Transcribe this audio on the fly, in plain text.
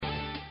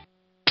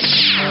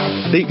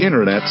the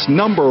Internet's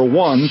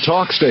 #1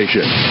 talk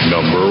station.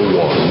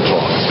 #1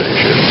 talk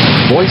station.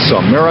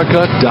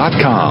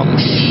 VoiceAmerica.com.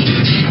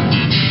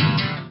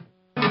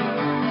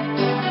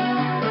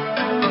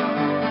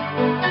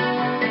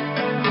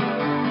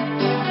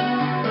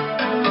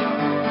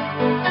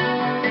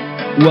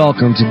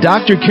 Welcome to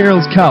Dr.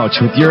 Carol's Couch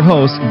with your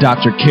host,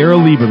 Dr. Carol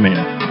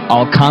Lieberman.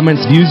 All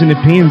comments, views, and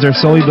opinions are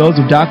solely those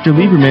of Dr.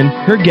 Lieberman,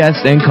 her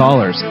guests, and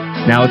callers.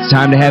 Now it's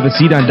time to have a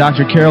seat on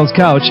Dr. Carol's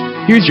Couch.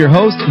 Here's your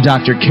host,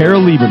 Dr.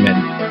 Carol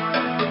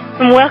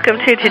Lieberman. Welcome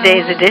to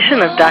today's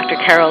edition of Dr.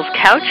 Carol's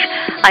Couch.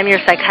 I'm your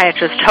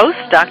psychiatrist host,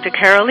 Dr.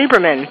 Carol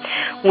Lieberman,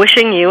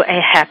 wishing you a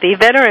happy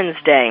Veterans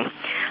Day.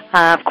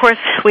 Of course,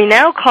 we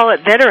now call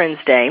it Veterans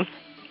Day,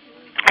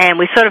 and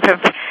we sort of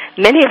have,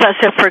 many of us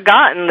have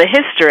forgotten the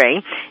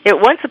history. It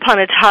once upon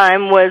a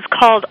time was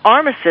called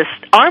Armistice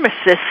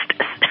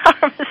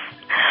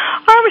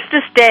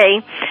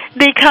Day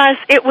because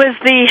it was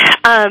in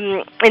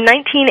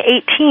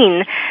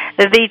 1918,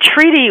 the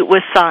treaty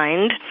was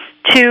signed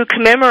to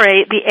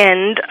commemorate the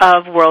end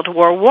of World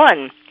War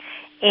I.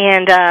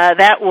 And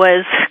that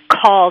was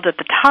called at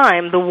the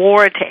time the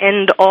War to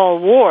End All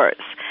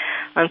Wars.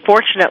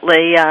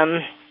 Unfortunately,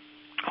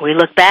 we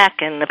look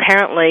back, and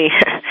apparently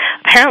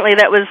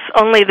that was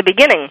only the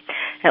beginning,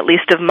 at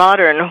least of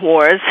modern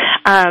wars.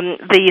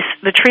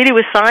 The treaty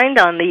was signed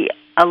on the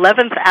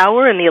 11th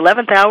hour, in the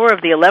 11th hour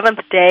of the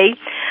 11th day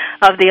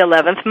of the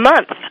 11th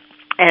month.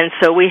 And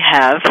so we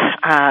have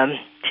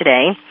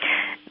today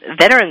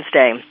Veterans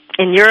Day.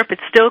 In Europe,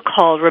 it's still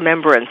called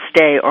Remembrance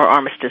Day or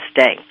Armistice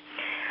Day.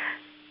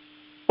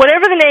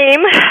 Whatever the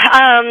name,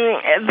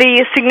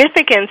 the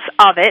significance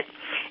of it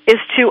is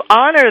to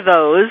honor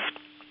those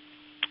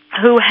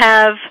who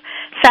have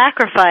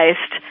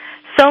sacrificed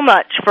so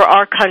much for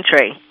our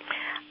country.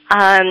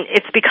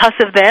 It's because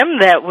of them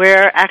that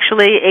we're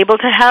actually able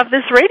to have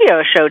this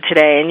radio show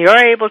today, and you're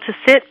able to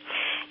sit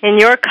in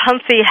your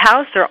comfy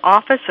house or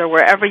office or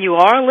wherever you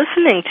are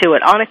listening to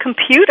it on a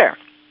computer.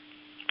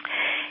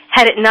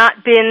 Had it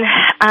not been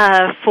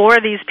for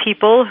these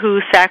people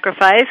who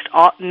sacrificed,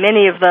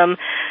 many of them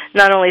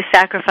not only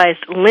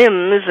sacrificed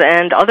limbs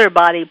and other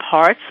body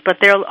parts, but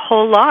their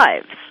whole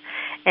lives.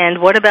 And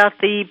what about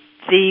the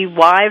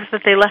wives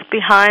that they left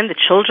behind, the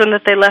children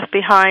that they left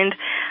behind?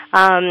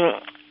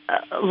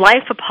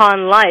 Life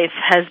upon life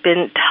has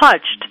been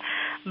touched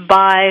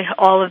by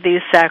all of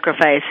these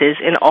sacrifices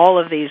in all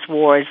of these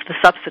wars, the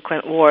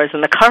subsequent wars,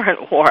 and the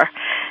current war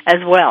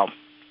as well.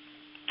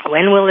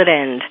 When will it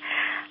end?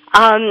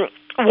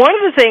 One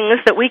of the things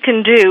that we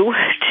can do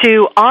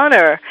to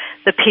honor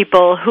the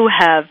people who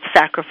have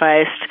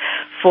sacrificed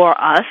for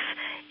us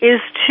is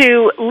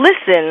to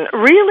listen,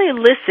 really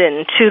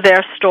listen to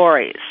their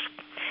stories.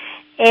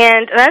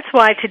 And that's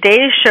why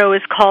today's show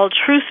is called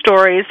True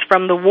Stories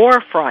from the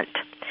Warfront.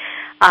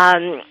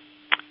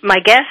 My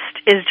guest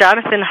is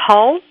Jonathan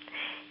Hull.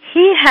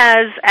 He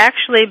has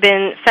actually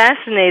been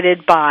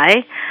fascinated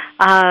by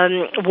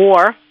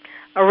war,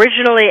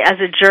 originally as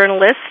a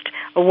journalist,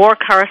 a war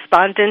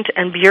correspondent,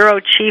 and bureau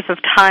chief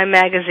of Time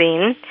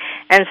magazine,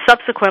 and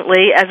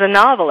subsequently as a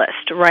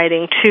novelist,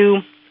 writing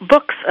 2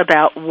 books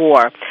about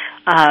war,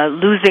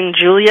 Losing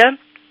Julia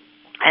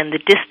and The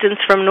Distance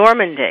from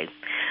Normandy.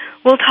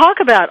 We'll talk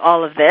about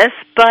all of this,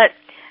 but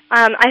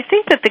I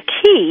think that the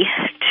key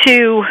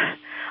to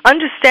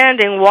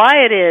understanding why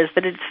it is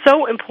that it's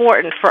so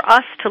important for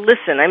us to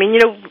listen. I mean,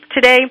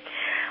 today,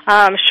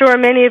 I'm sure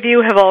many of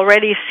you have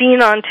already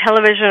seen on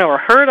television or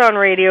heard on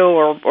radio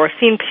or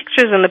seen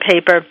pictures in the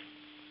paper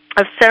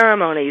of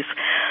ceremonies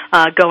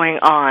going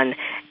on.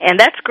 And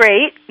that's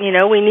great. We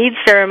need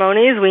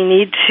ceremonies. We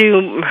need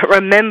to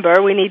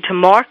remember. We need to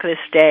mark this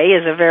day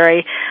as a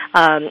very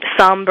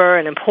somber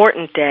and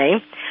important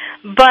day.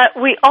 But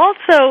we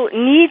also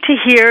need to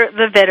hear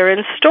the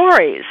veterans'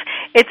 stories.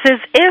 It's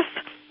as if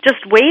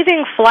just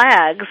waving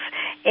flags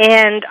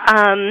and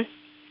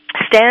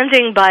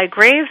standing by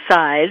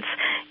gravesides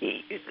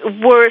is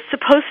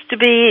supposed to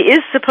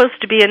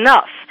be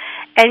enough.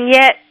 And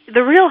yet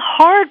the real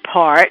hard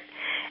part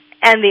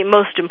and the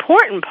most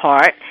important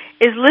part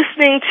is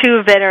listening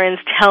to veterans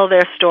tell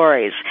their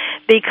stories,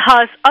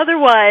 because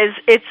otherwise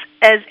it's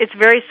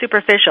very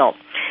superficial.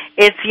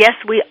 It's yes,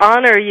 we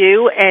honor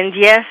you, and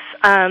yes,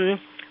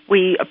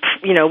 we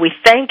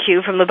thank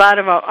you from the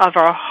bottom of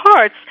our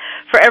hearts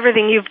for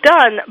everything you've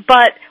done,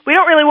 but we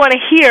don't really want to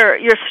hear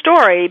your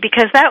story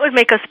because that would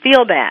make us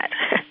feel bad.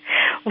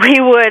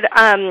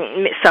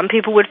 Some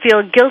people would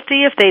feel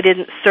guilty if they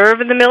didn't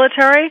serve in the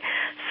military.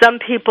 Some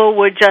people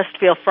would just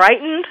feel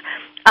frightened.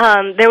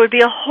 There would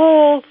be a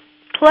whole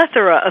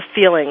plethora of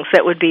feelings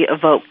that would be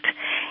evoked.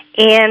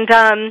 And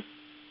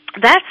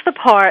that's the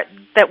part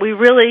that we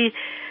really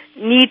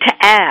need to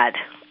add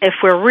if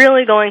we're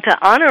really going to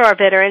honor our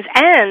veterans,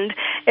 and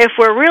if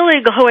we're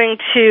really going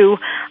to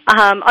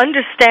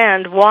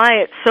understand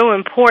why it's so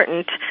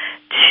important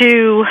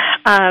to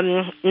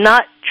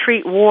not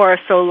treat war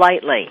so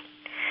lightly.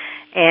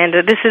 And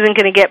this isn't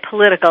going to get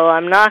political.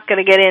 I'm not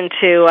going to get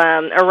into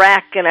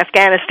Iraq and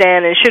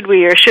Afghanistan and should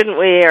we or shouldn't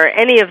we or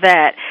any of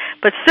that.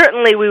 But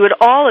certainly we would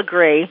all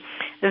agree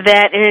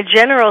that in a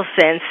general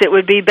sense it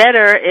would be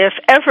better if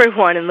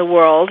everyone in the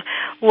world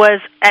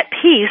was at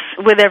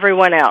peace with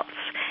everyone else.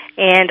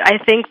 And I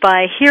think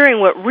by hearing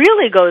what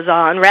really goes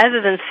on,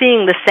 rather than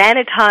seeing the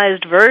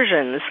sanitized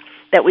versions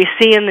that we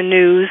see in the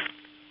news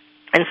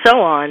and so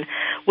on,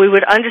 we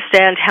would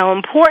understand how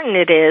important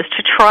it is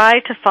to try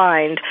to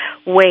find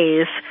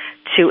ways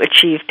to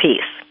achieve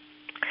peace.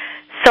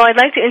 So I'd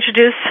like to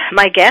introduce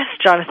my guest,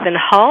 Jonathan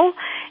Hull,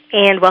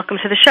 and welcome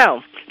to the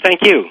show.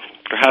 Thank you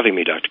for having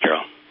me, Dr.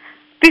 Carol.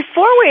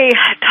 Before we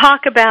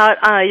talk about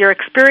your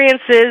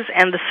experiences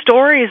and the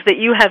stories that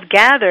you have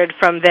gathered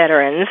from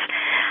veterans,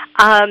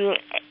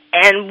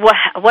 and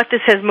what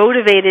this has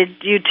motivated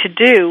you to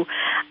do,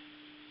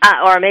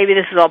 or maybe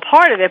this is all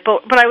part of it,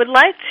 but I would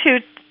like to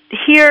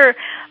hear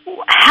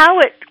how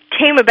it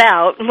came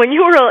about when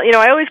you were,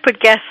 I always put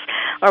guests,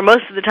 or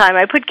most of the time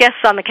I put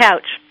guests on the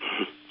couch.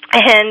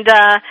 And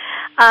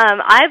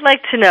I'd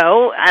like to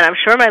know, and I'm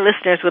sure my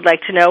listeners would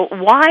like to know,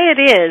 why it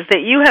is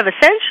that you have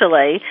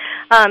essentially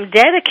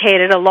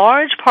dedicated a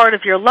large part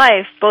of your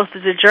life, both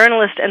as a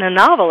journalist and a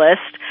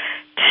novelist,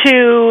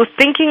 to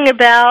thinking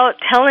about,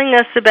 telling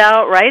us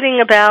about, writing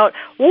about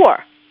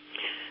war.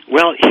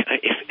 Well,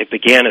 it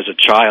began as a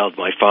child.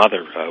 My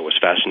father was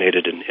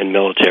fascinated in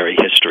military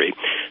history,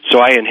 so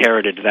I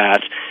inherited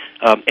that.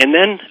 And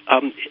then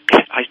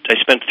I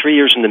spent 3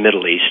 years in the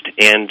Middle East,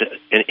 and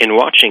in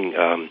watching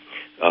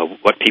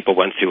what people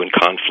went through in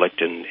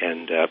conflict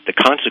and the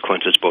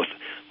consequences, both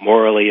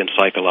morally and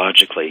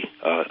psychologically,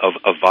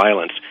 of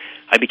violence,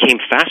 I became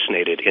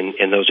fascinated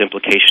in those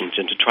implications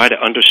and to try to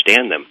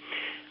understand them.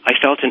 I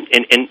felt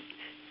in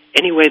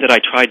any way that I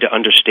tried to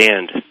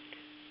understand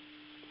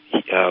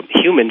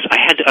humans, I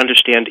had to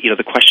understand,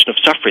 the question of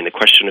suffering, the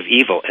question of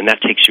evil, and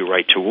that takes you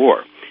right to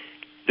war.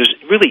 There's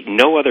really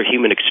no other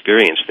human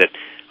experience that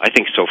I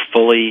think so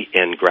fully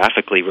and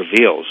graphically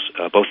reveals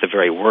both the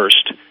very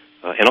worst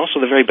and also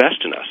the very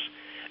best in us.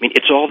 I mean,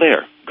 it's all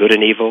there: good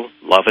and evil,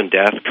 love and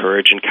death,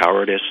 courage and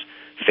cowardice,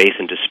 faith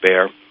and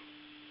despair.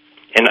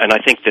 And I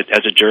think that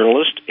as a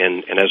journalist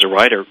and as a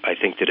writer, I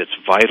think that it's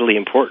vitally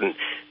important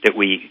that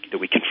we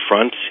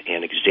confront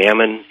and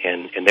examine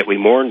and that we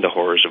mourn the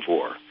horrors of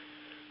war.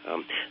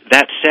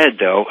 That said,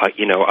 though,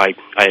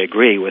 I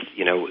agree with,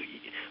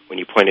 when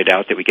you pointed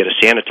out that we get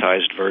a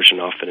sanitized version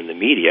often in the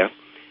media,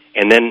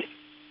 and then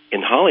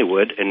in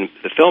Hollywood, in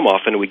the film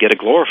often, we get a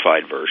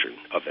glorified version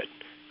of it,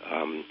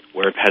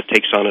 where it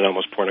takes on an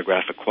almost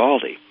pornographic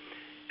quality.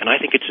 And I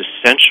think it's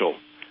essential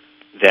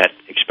that,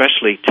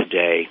 especially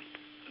today,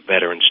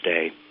 Veterans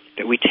Day,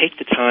 that we take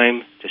the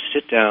time to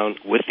sit down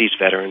with these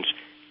veterans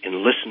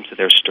and listen to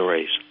their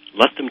stories.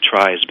 Let them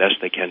try as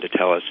best they can to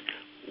tell us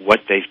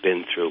what they've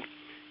been through,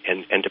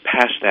 and to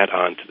pass that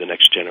on to the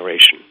next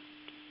generation.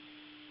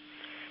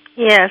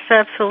 Yes,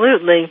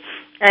 absolutely.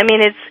 I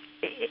mean,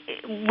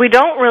 we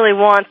don't really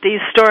want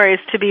these stories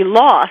to be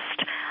lost,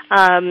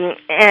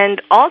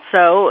 and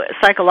also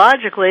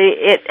psychologically,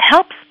 it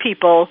helps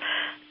people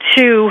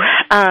to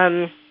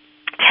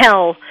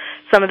tell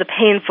some of the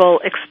painful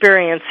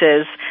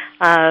experiences.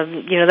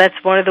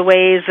 That's one of the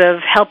ways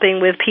of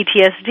helping with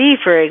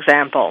PTSD, for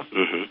example.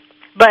 Mm-hmm.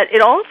 But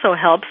it also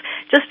helps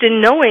just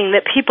in knowing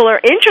that people are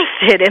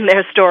interested in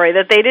their story,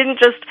 that they didn't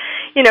just,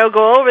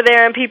 go over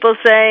there and people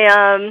say,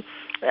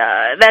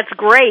 that's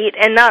great,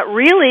 and not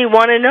really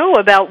want to know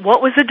about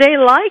what was the day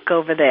like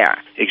over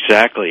there.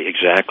 Exactly.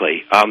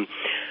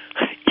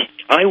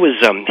 I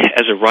was,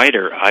 as a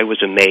writer, I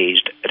was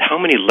amazed at how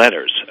many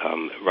letters,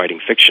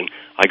 writing fiction,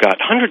 I got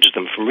hundreds of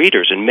them from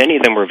readers, and many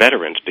of them were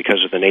veterans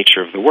because of the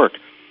nature of the work.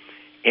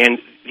 And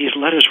these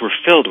letters were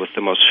filled with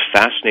the most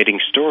fascinating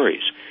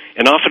stories.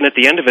 And often at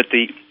the end of it,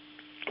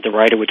 the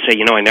writer would say,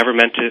 I never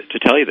meant to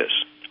tell you this,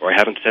 or I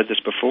haven't said this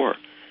before.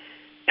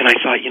 And I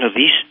thought,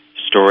 these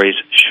stories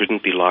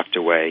shouldn't be locked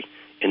away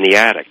in the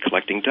attic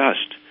collecting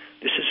dust.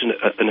 This is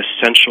an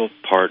essential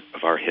part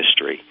of our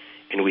history,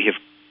 and we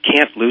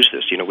can't lose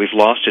this. We've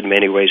lost in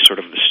many ways sort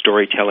of the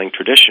storytelling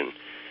tradition,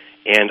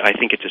 and I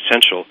think it's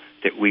essential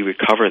that we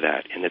recover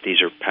that and that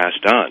these are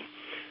passed on.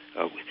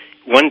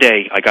 One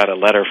day I got a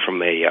letter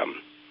from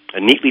a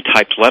neatly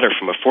typed letter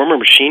from a former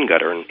machine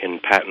gunner in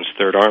Patton's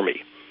Third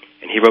Army,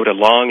 and he wrote a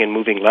long and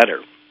moving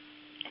letter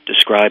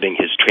describing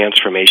his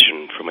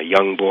transformation from a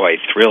young boy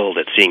thrilled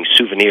at seeing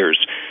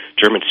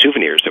German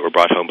souvenirs that were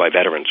brought home by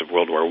veterans of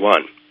World War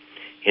I,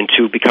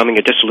 into becoming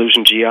a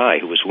disillusioned GI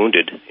who was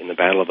wounded in the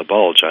Battle of the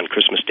Bulge on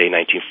Christmas Day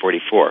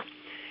 1944.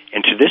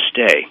 And to this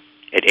day,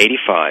 at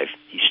 85,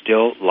 he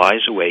still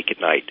lies awake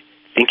at night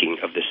thinking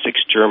of the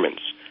 6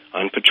 Germans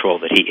on patrol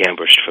that he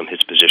ambushed from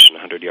his position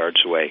 100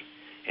 yards away,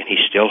 and he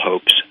still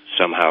hopes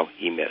somehow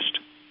he missed.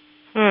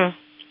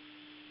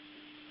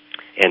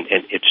 And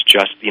it's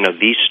just,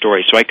 these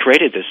stories. So I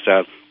created this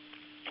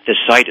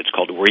site. It's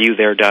called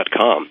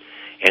WereYouThere.com,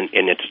 and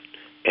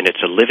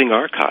it's a living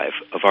archive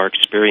of our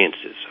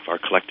experiences, of our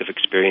collective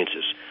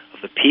experiences,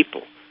 of the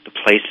people, the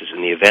places,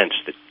 and the events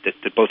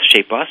that both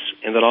shape us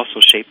and that also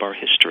shape our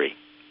history.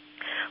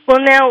 Well,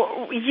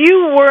 now,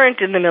 you weren't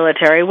in the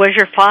military. Was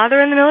your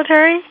father in the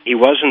military? He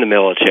was in the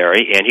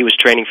military, and he was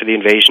training for the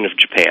invasion of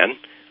Japan.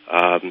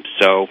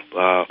 So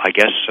I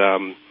guess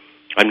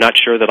I'm not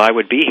sure that I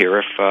would be here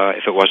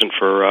if it wasn't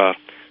for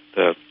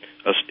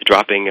us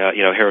dropping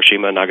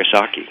Hiroshima and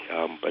Nagasaki.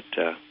 But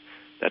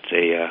that's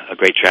a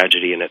great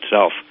tragedy in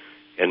itself.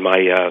 And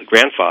my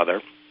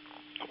grandfather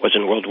was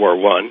in World War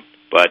I,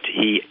 but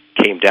he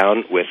came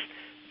down with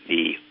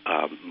the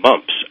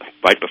mumps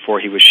right before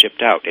he was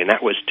shipped out, and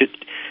that was to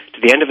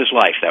the end of his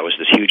life. That was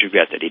this huge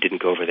regret that he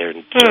didn't go over there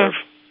and serve.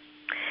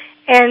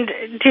 And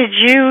did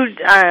you?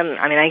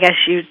 I guess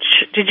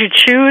did you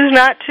choose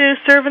not to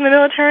serve in the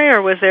military,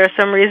 or was there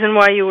some reason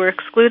why you were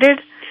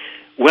excluded?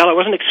 Well, I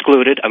wasn't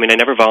excluded. I mean, I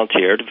never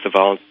volunteered with a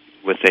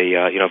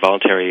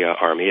voluntary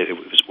army.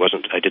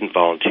 I didn't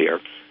volunteer,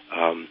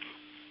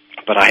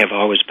 but I have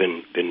always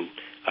been.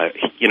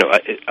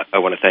 I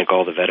want to thank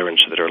all the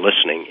veterans that are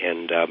listening,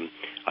 and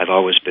I've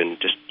always been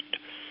just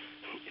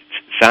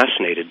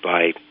fascinated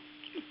by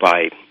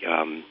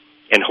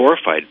and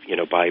horrified,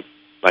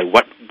 by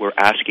what we're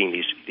asking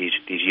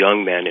these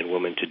young men and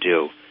women to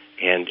do.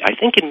 And I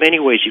think in many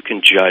ways you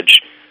can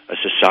judge a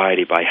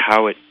society by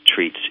how it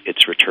treats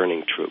its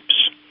returning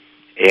troops.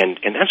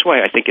 And that's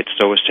why I think it's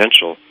so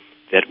essential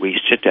that we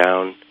sit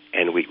down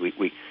and we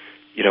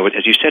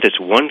as you said, it's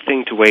one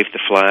thing to wave the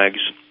flags.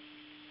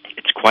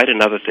 It's quite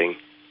another thing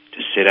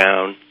to sit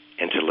down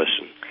and to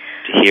listen,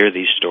 to hear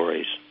these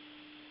stories.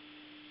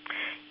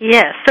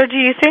 Yes. So do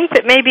you think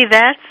that maybe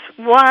that's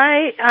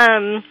why,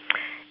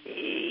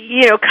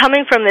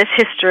 coming from this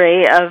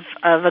history of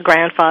a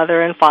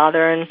grandfather and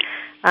father, and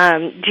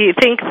do you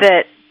think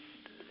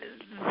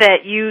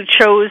that you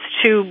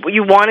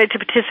wanted to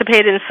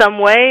participate in some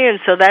way, and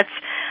so that's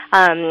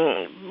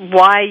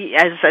why,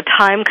 as a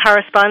time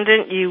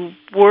correspondent, you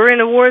were in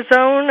a war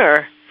zone,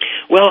 or?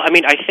 Well, I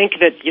mean, I think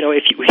that,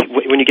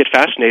 when you get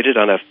fascinated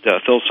on a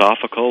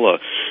philosophical,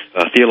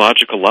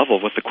 theological level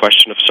with the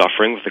question of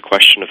suffering, with the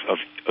question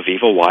of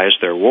evil, why is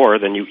there war,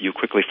 then you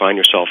quickly find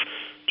yourself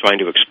trying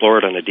to explore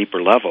it on a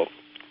deeper level.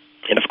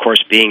 And, of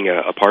course, being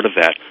a part of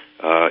that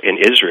in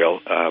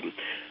Israel,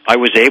 I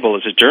was able,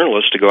 as a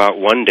journalist, to go out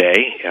one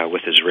day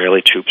with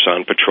Israeli troops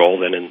on patrol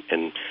then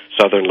in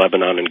southern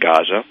Lebanon and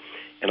Gaza,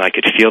 and I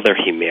could feel their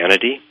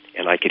humanity,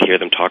 and I could hear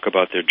them talk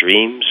about their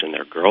dreams and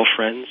their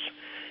girlfriends,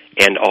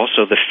 and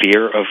also the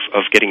fear of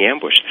getting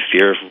ambushed, the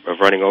fear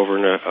of running over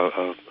in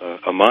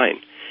a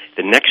mine.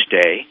 The next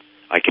day,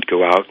 I could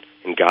go out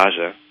in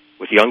Gaza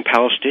with young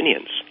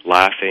Palestinians,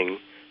 laughing,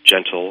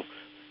 gentle,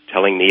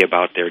 telling me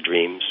about their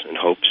dreams and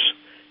hopes,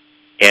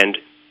 and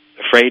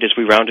afraid as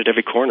we rounded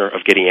every corner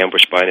of getting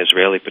ambushed by an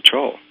Israeli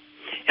patrol.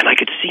 And I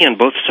could see on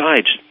both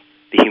sides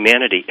the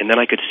humanity, and then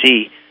I could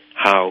see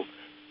how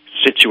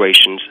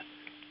situations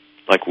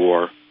like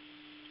war,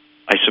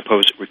 I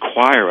suppose,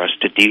 require us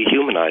to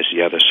dehumanize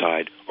the other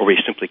side, or we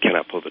simply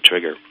cannot pull the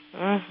trigger.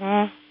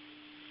 Mm-hmm.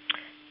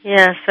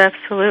 Yes,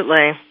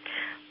 absolutely.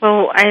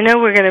 Well, I know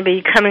we're going to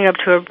be coming up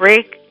to a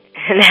break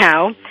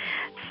now,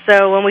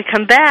 so when we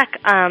come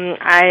back,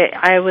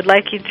 I would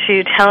like you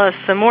to tell us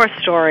some more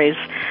stories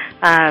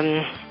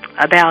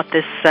about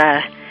this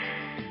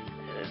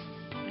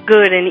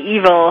good and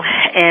evil,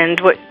 and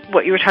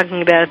what you were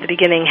talking about at the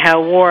beginning,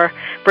 how war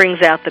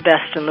brings out the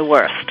best and the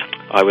worst.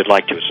 I would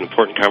like to. It's an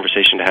important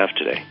conversation to have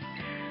today.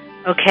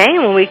 Okay,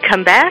 when we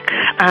come back,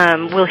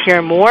 we'll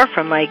hear more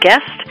from my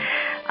guest,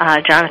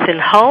 Jonathan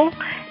Hull,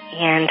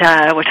 and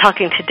we're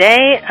talking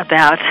today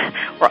about,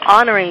 we're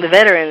honoring the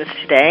veterans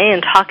today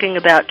and talking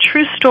about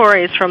true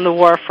stories from the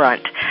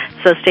Warfront.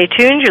 So stay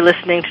tuned. You're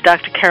listening to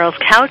Dr. Carol's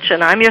Couch,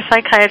 and I'm your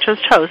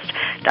psychiatrist host,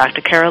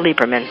 Dr. Carol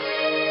Lieberman.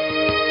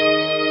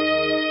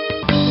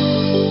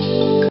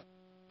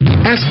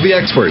 Ask the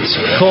experts.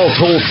 Call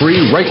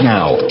toll-free right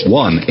now,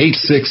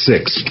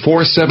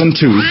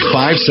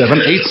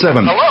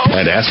 1-866-472-5787.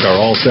 And ask our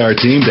All-Star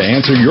team to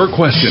answer your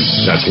question.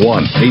 That's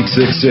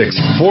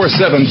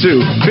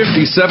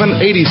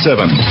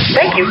 1-866-472-5787.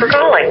 Thank you for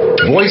calling.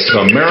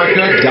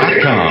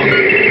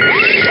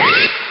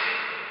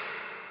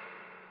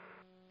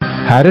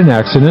 VoiceAmerica.com. Had an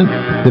accident?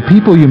 The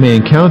people you may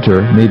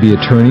encounter may be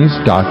attorneys,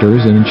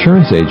 doctors, and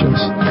insurance agents.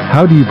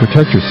 How do you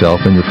protect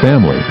yourself and your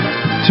family?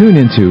 Tune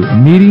into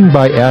Meeting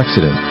by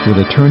Accident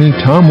with attorney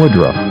Tom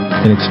Woodruff,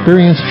 an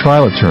experienced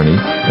trial attorney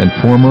and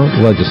former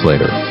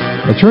legislator.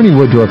 Attorney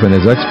Woodruff and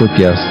his expert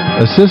guests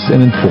assist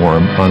and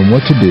inform on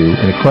what to do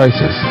in a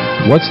crisis,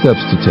 what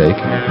steps to take,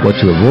 what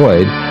to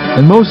avoid,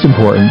 and most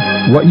important,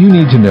 what you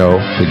need to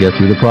know to get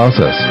through the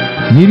process.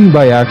 Meeting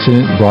by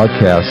Accident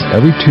broadcasts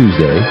every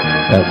Tuesday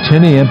at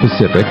 10 a.m.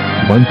 Pacific,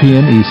 1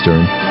 p.m.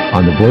 Eastern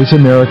on the Voice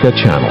America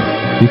channel.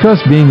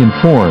 Because being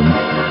informed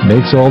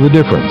makes all the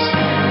difference.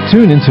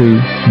 Tune into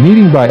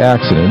Meeting by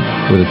Accident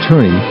with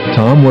attorney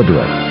Tom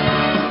Woodruff.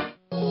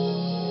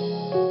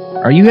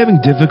 Are you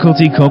having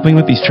difficulty coping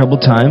with these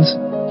troubled times?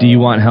 Do you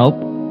want help?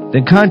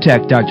 Then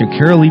contact Dr.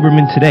 Carol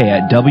Lieberman today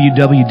at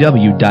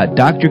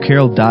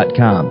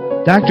www.drcarol.com.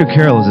 Dr.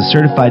 Carol is a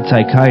certified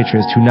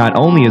psychiatrist who not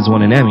only has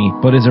won an Emmy,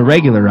 but is a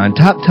regular on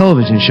top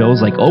television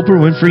shows like Oprah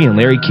Winfrey and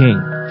Larry King.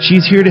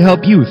 She's here to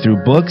help you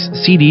through books,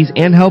 CDs,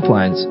 and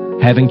helplines.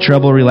 Having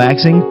trouble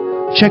relaxing?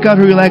 Check out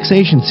her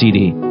relaxation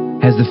CD.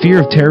 Has the fear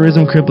of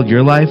terrorism crippled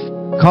your life?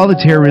 Call the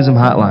Terrorism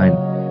Hotline.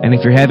 And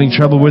if you're having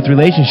trouble with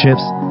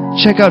relationships,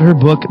 check out her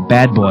book,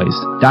 Bad Boys.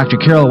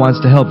 Dr. Carol wants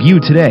to help you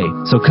today,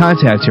 so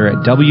contact her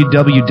at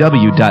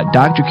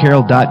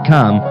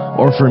www.drcarol.com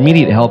or for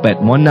immediate help at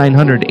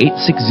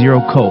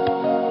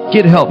 1-900-860-COPE.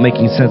 Get help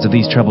making sense of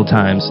these troubled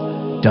times.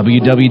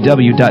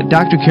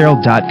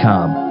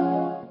 www.drcarol.com.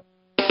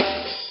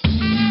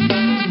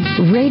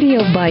 Radio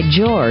by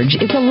George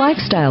is a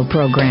lifestyle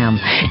program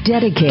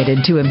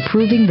dedicated to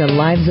improving the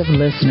lives of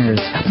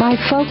listeners by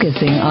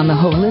focusing on the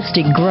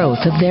holistic growth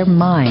of their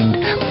mind,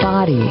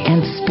 body,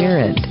 and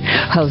spirit.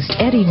 Host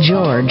Eddie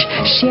George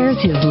shares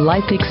his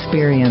life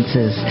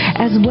experiences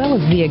as well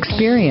as the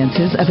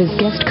experiences of his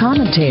guest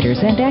commentators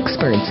and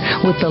experts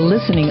with the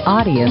listening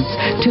audience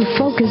to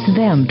focus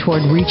them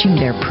toward reaching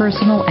their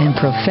personal and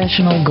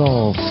professional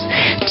goals.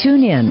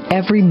 Tune in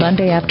every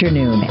Monday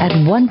afternoon at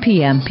 1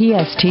 p.m.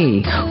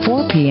 PST,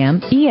 4 p.m.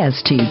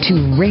 EST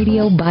to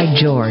Radio by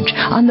George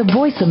on the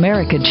Voice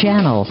America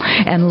channel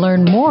and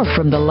learn more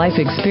from the life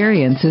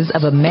experiences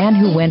of a man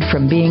who went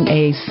from being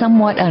a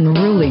somewhat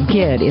unruly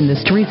kid in the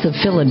streets of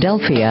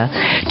Philadelphia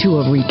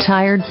to a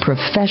retired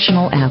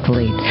professional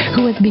athlete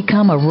who has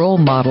become a role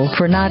model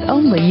for not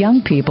only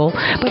young people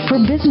but for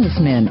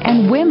businessmen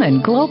and women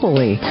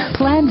globally.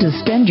 Plan to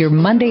spend your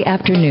Monday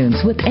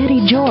afternoons with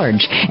Eddie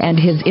George and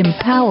his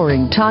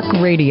empowering talk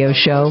radio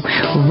show,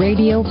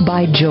 Radio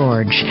by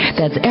George.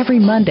 That's every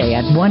Monday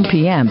at 1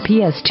 p.m.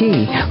 PST,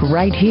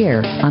 right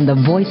here on the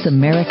Voice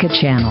America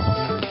channel.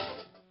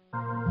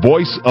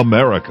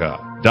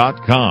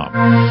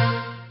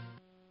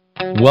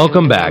 VoiceAmerica.com.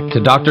 Welcome back to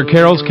Dr.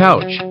 Carol's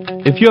Couch.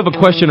 If you have a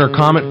question or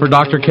comment for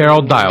Dr.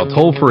 Carol, dial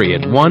toll-free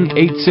at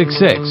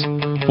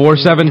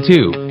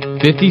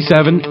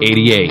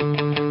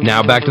 1-866-472-5788.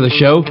 Now back to the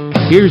show.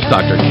 Here's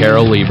Dr.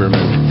 Carol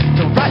Lieberman.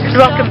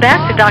 Welcome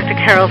back to Dr.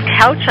 Carol's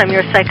Couch. I'm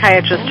your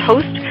psychiatrist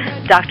host,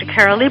 Dr.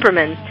 Carol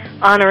Lieberman,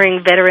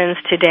 honoring veterans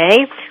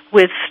today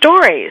with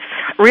stories,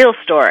 real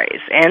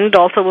stories, and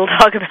also we'll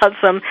talk about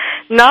some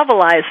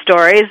novelized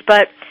stories,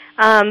 but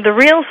the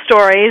real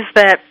stories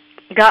that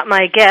got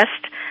my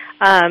guest,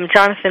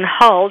 Jonathan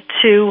Hull,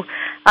 to,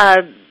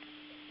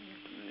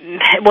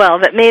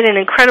 that made an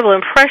incredible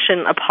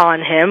impression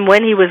upon him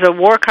when he was a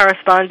war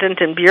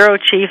correspondent and bureau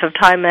chief of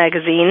Time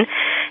magazine,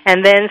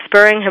 and then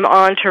spurring him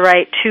on to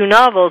write two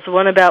novels,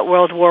 one about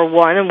World War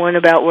I and one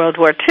about World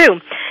War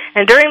II.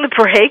 And during the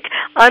break,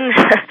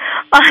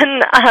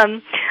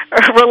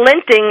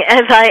 relenting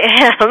as I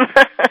am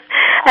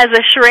as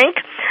a shrink,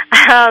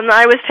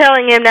 I was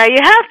telling him, now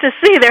you have to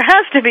see there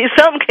has to be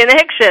some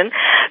connection,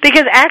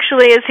 because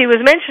actually, as he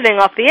was mentioning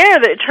off the air,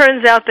 that it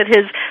turns out that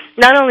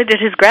not only did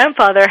his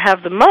grandfather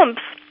have the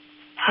mumps,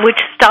 which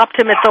stopped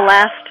him at the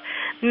last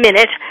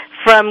minute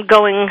from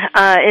going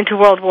into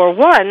World War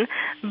I,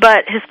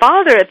 but his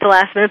father at the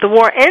last minute, the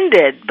war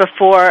ended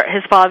before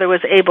his father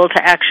was able to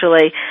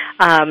actually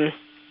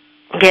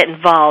get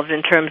involved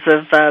in terms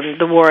of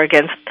the war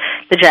against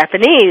the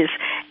Japanese.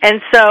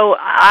 And so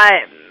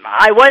I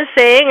was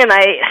saying, and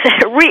I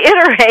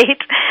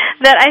reiterate,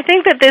 that I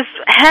think that this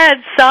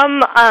had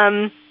some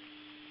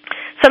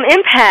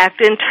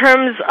impact in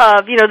terms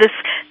of,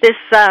 this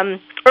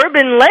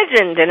urban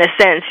legend, in a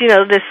sense.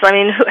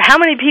 How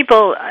many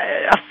people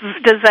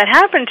does that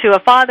happen to? A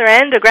father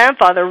and a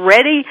grandfather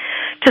ready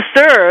to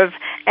serve,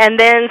 and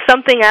then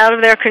something out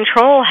of their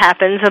control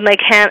happens and they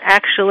can't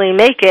actually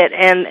make it,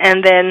 and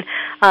then,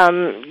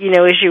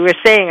 as you were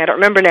saying, I don't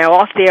remember now,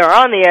 off the air or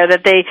on the air,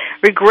 that they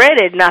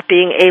regretted not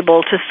being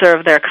able to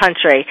serve their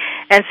country.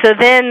 And so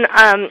then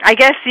I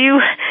guess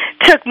you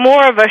took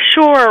more of a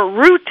sure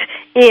route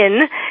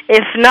in,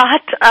 if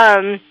not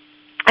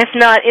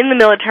in the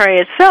military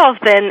itself,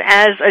 then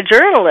as a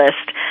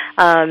journalist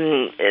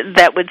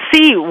that would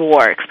see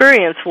war,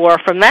 experience war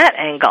from that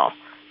angle.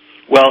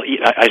 Well,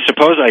 I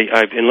suppose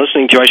I've been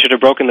listening to you. I should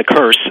have broken the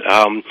curse,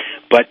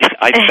 but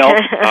I felt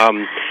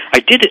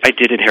I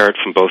did inherit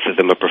from both of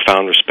them a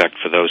profound respect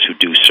for those who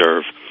do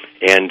serve,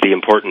 and the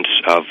importance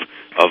of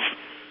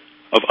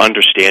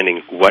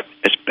understanding what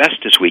as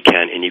best as we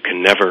can, and you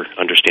can never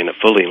understand it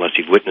fully unless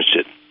you've witnessed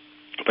it,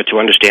 but to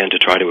understand, to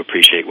try to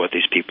appreciate what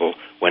these people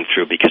went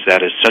through, because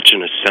that is such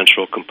an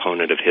essential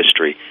component of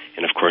history.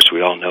 And of course,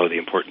 we all know the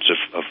importance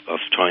of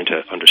trying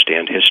to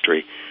understand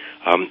history.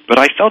 But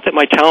I felt that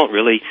my talent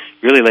really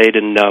laid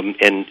in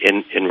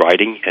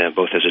writing,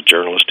 both as a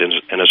journalist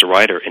and as a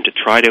writer, and to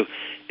try to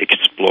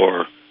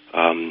explore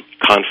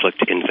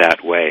conflict in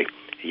that way.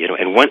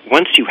 And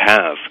once you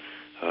have,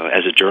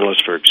 as a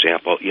journalist, for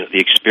example, the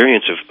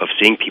experience of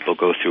seeing people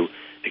go through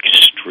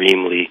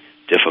extremely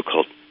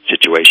difficult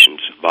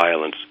situations,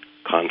 violence,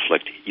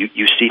 conflict,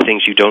 you see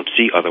things you don't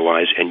see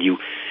otherwise, and you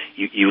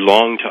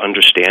long to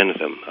understand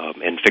them.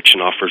 And fiction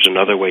offers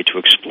another way to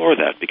explore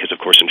that, because, of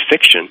course, in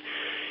fiction,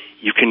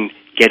 you can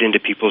get into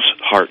people's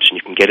hearts and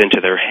you can get into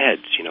their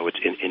heads.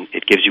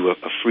 It gives you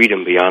a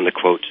freedom beyond the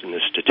quotes and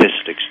the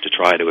statistics to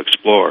try to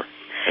explore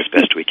as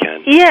best we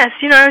can. Yes,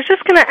 I was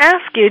just going to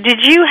ask you,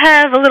 did you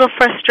have a little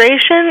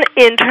frustration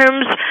in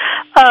terms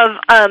of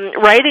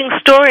writing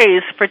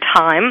stories for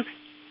Time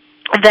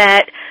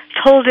that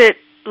told it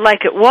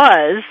like it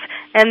was,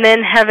 and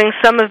then having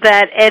some of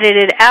that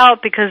edited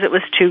out because it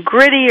was too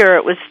gritty or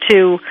it was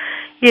too,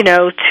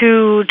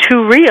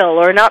 too real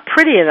or not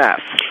pretty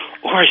enough.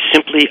 Or I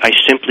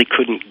simply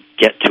couldn't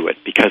get to it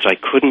because I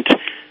couldn't.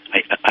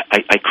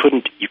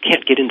 You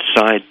can't get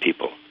inside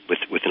people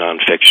with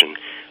nonfiction.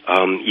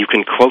 You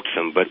can quote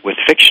them, but with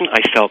fiction,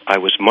 I felt I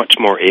was much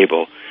more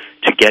able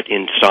to get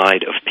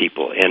inside of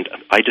people. And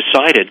I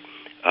decided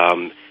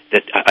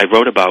that I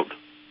wrote about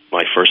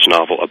my first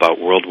novel about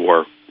World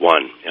War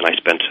I, and I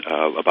spent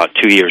about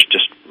 2 years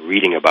just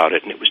reading about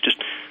it, and it was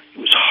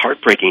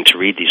heartbreaking to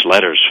read these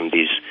letters from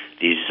these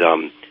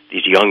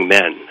young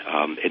men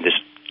in this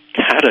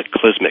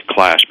cataclysmic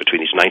clash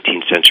between these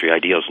 19th century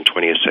ideals and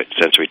 20th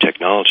century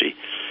technology,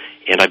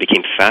 and I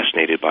became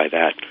fascinated by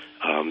that.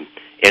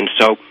 And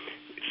so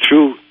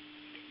through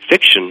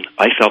fiction,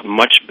 I felt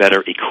much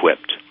better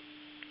equipped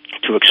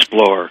to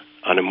explore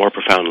on a more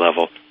profound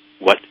level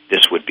what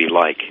this would be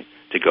like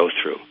to go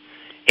through.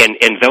 And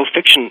though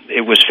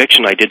it was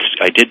fiction, I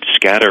did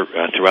scatter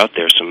throughout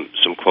there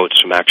some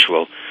quotes from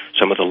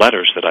some of the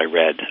letters that I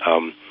read.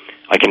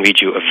 I can read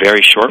you a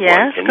very short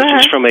one, and this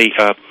is from a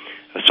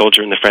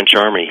soldier in the French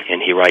army,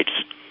 and he writes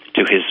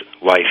to his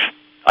wife,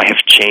 "I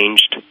have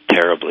changed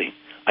terribly.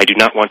 I do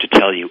not want to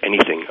tell you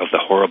anything of the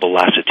horrible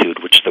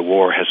lassitude which the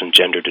war has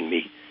engendered in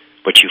me,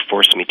 but you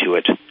force me to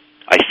it.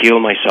 I feel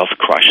myself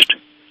crushed.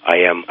 I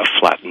am a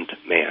flattened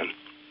man."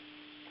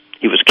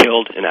 He was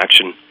killed in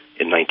action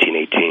in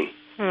 1918.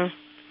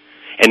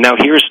 And now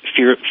here's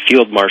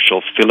Field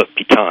Marshal Philippe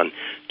Pétain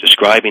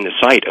describing the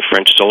sight of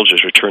French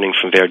soldiers returning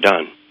from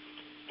Verdun.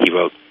 He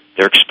wrote,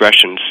 "Their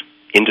expressions,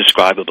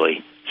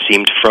 indescribably,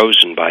 seemed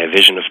frozen by a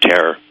vision of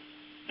terror.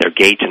 Their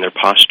gait and their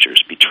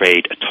postures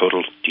betrayed a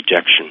total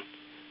dejection.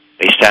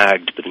 They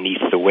sagged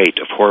beneath the weight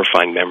of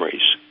horrifying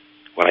memories.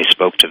 When I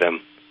spoke to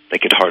them, they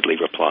could hardly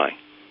reply."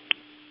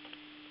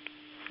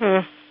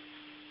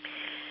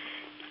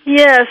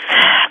 Yes,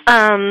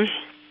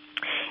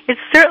 it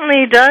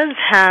certainly does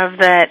have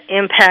that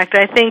impact.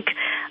 I think,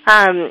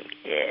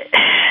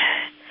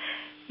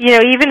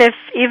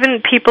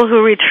 even people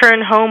who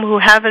return home who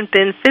haven't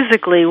been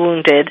physically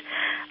wounded,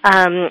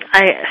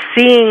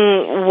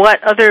 seeing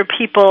what other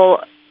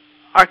people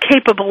are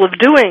capable of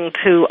doing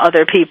to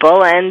other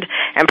people and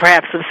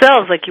perhaps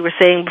themselves, like you were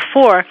saying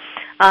before,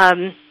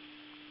 or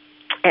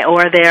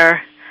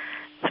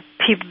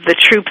the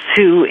troops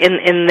who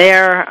in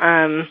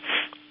their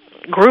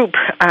group,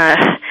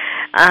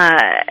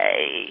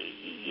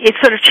 it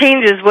sort of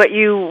changes what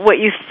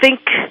you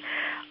think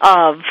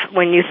of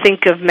when you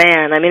think of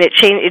man. I mean,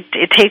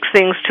 it takes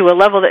things to a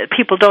level that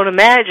people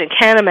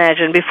can't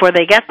imagine before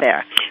they get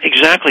there.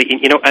 Exactly.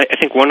 I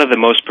think one of the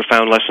most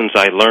profound lessons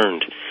I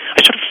learned,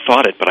 I sort of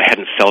thought it, but I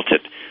hadn't felt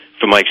it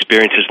from my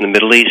experiences in the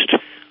Middle East,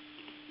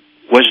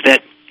 was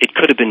that it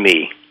could have been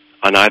me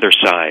on either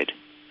side.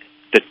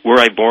 That were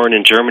I born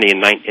in Germany in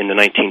the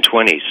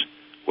 1920s,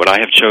 would I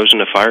have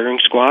chosen a firing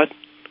squad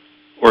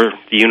or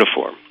the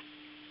uniform?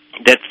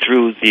 That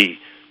through the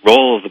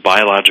roll of the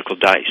biological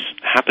dice,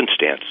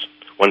 happenstance,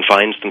 one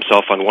finds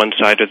themselves on one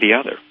side or the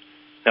other.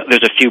 Now,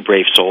 there's a few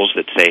brave souls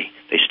that say,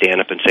 they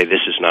stand up and say,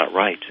 this is not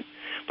right.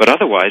 But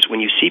otherwise, when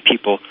you see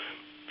people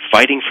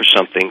fighting for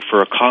something,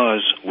 for a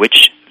cause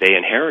which they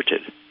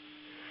inherited,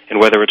 and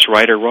whether it's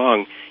right or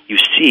wrong, you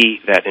see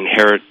that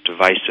inherent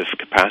divisive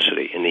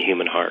capacity in the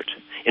human heart.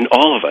 In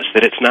all of us,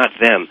 that it's not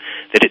them,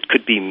 that it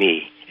could be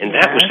me. And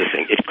that was the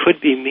thing. It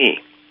could be me.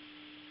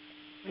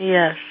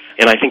 Yes.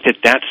 And I think that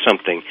that's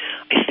something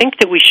I think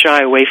that we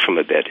shy away from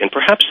a bit, and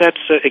perhaps that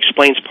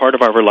explains part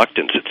of our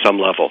reluctance at some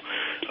level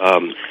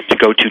to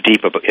go too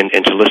deep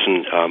and to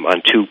listen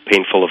on too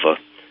painful of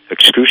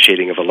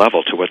excruciating of a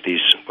level to what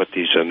these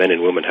men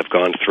and women have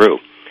gone through,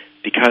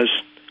 because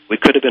we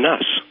could have been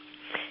us.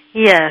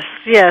 Yes,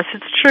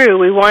 it's true.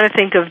 We want to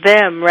think of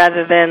them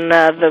rather than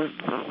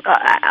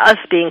us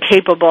being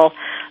capable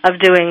of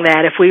doing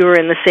that if we were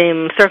in the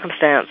same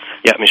circumstance.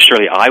 Yeah, I mean,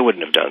 surely I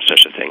wouldn't have done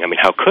such a thing. I mean,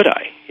 how could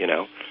I,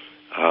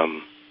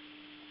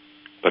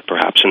 but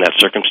perhaps in that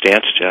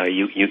circumstance,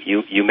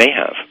 you may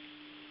have.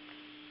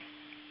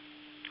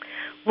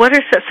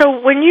 So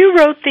when you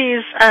wrote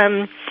these,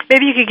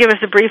 maybe you could give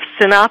us a brief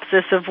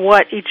synopsis of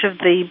what each of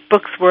the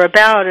books were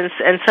about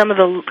and some of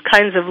the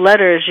kinds of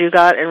letters you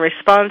got in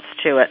response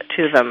to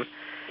them.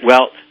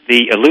 Well,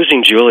 the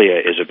Losing Julia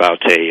is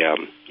about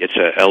it's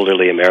an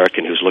elderly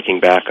American who's looking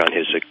back on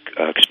his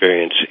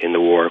experience in the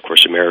war. Of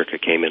course, America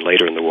came in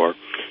later in the war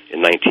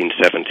in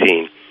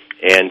 1917,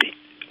 and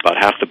about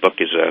half the book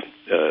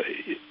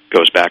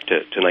goes back to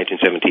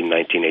 1917,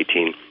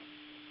 1918.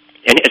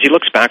 And as he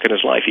looks back at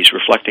his life, he's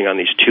reflecting on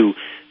these two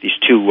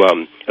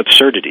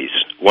absurdities.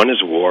 One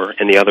is war,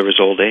 and the other is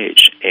old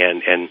age.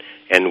 And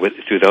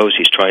through those,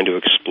 he's trying to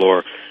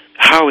explore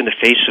how, in the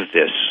face of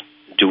this,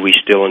 do we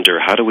still endure?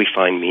 How do we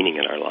find meaning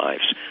in our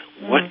lives?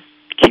 What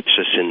keeps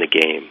us in the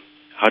game?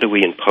 How do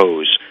we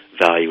impose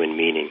value and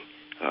meaning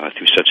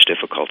through such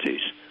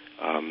difficulties?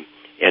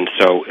 And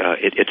so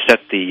it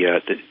set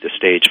the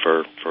stage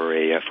for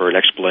an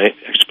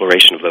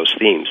exploration of those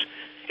themes.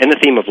 and the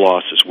theme of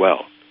loss as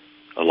well,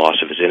 a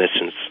loss of his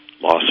innocence,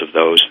 loss of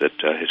those that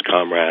his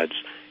comrades,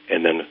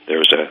 and then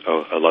there's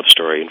a love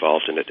story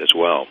involved in it as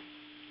well.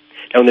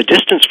 Now, in The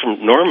Distance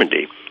from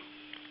Normandy,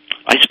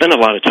 I spent a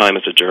lot of time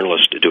as a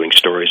journalist doing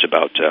stories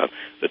about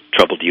the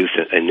troubled youth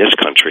in this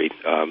country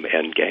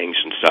and gangs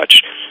and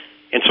such.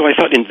 And so I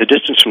thought in The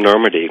Distance from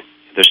Normandy,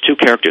 there's two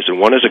characters, and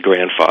one is a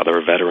grandfather,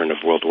 a veteran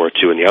of World War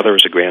II, and the other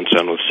is a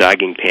grandson with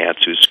sagging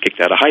pants who's kicked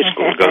out of high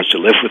school and goes to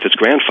live with his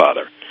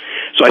grandfather.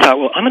 So I thought,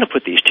 well, I'm going to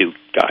put these two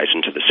guys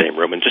into the same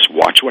room and just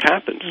watch what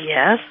happens.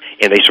 Yes.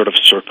 And they sort of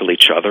circle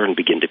each other and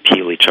begin to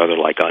peel each other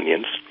like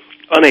onions,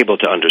 unable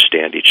to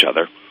understand each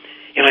other.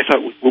 And I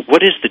thought, well,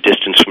 what is The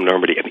Distance from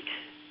Normandy? I mean,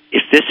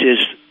 if this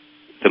is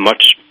the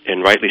much,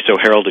 and rightly so,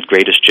 heralded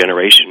greatest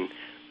generation,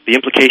 the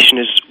implication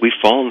is we've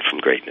fallen from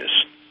greatness.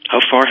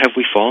 How far have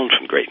we fallen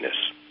from greatness?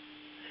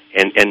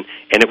 And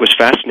it was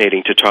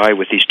fascinating to try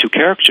with these two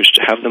characters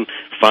to have them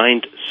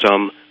find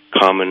some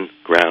common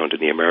ground in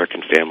the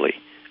American family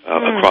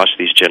across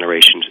these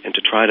generations and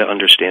to try to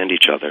understand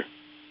each other.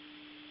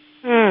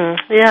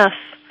 Yes.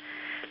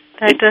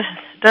 That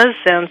does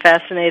sound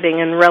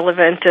fascinating and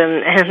relevant,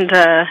 and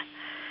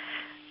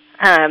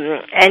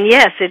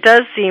yes, it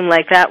does seem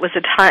like that was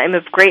a time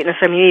of greatness.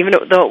 I mean, even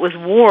though it was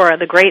war,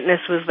 the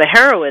greatness was the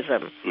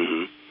heroism.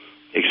 Mm-hmm.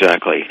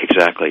 Exactly.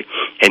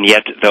 And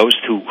yet, those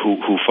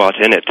who fought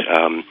in it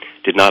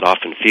did not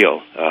often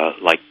feel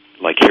like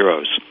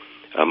heroes.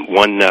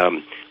 One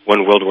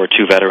World War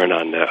II veteran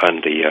on the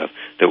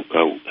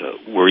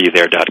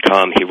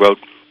WereYouThere.com, he wrote,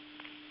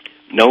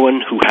 "No one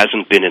who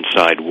hasn't been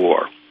inside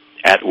war,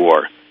 at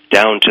war,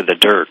 down to the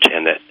dirt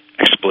and the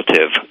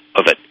expletive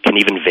of it, can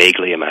even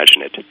vaguely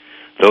imagine it.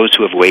 Those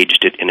who have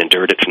waged it and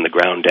endured it from the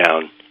ground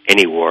down,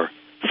 any war,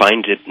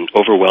 find it an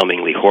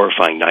overwhelmingly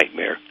horrifying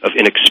nightmare of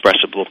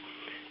inexpressible,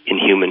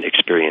 inhuman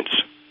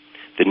experience.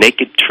 The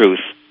naked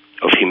truth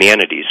of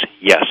humanity's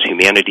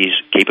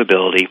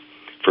capability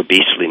for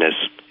beastliness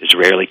is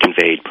rarely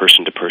conveyed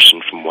person to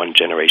person from one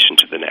generation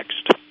to the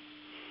next."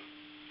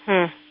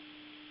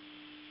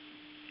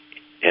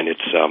 And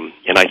it's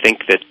and I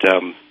think that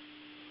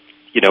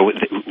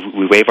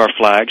we wave our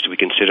flags, we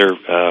consider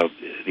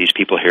these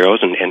people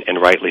heroes, and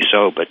rightly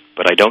so, but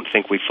I don't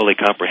think we fully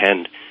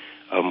comprehend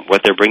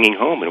what they're bringing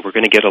home, and we're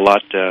going to get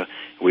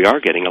we are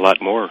getting a lot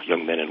more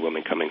young men and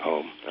women coming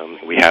home.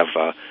 We have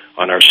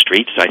on our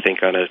streets, I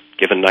think on a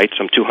given night,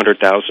 some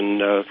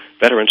 200,000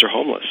 veterans are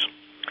homeless.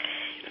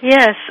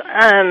 Yes,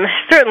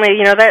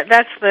 certainly,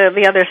 that's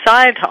the other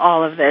side to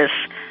all of this,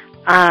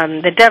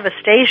 the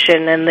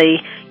devastation and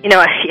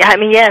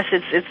yes,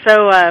 it's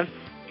so,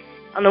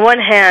 on the one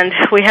hand,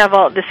 we have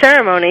all the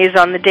ceremonies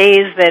on the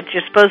days that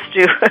you're supposed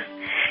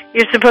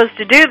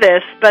to do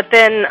this, but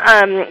then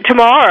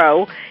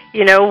tomorrow,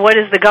 what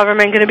is the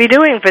government going to be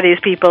doing for these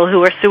people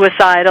who are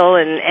suicidal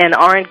and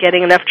aren't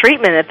getting enough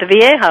treatment at the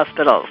VA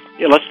hospitals?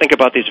 Yeah, let's think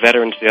about these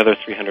veterans the other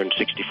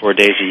 364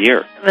 days a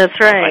year. That's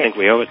right. I think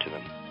we owe it to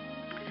them.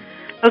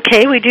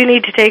 Okay, we do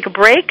need to take a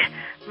break.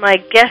 My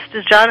guest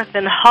is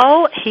Jonathan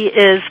Hull. He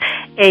is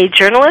a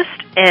journalist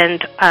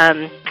and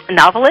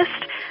novelist,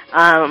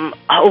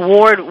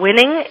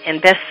 award-winning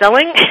and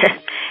best-selling,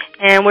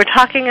 and we're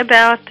talking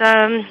about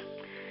the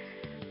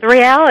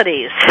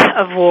realities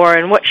of war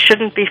and what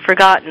shouldn't be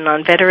forgotten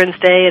on Veterans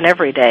Day and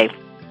every day.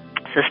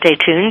 So stay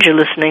tuned. You're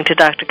listening to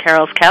Dr.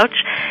 Carol's Couch,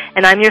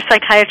 and I'm your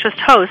psychiatrist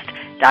host,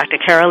 Dr.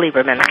 Carol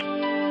Lieberman.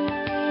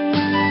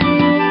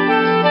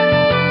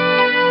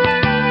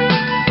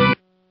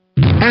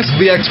 Ask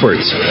the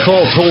experts.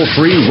 Call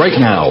toll-free right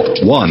now,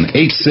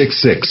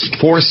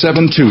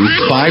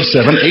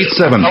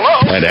 1-866-472-5787.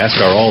 And ask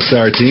our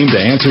All-Star team to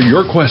answer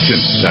your question.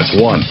 That's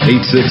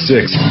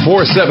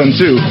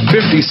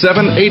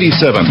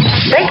 1-866-472-5787.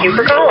 Thank you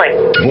for calling.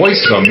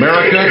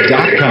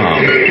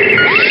 VoiceAmerica.com.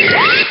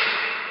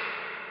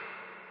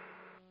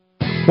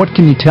 What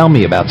can you tell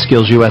me about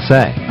Skills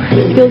USA?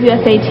 Skills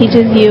USA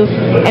teaches you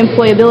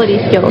employability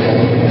skills.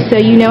 So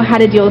you know how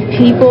to deal with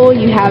people,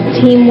 you have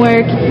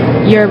teamwork,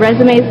 your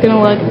resume is going to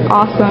look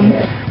awesome.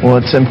 Well,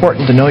 it's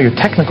important to know your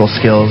technical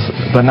skills,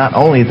 but not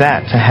only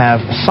that, to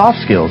have soft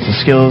skills, the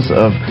skills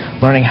of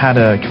learning how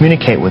to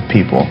communicate with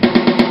people.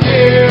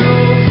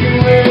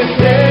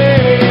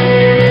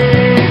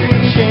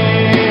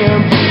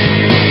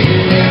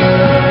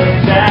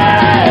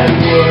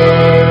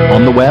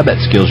 On the web at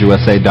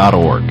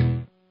skillsusa.org.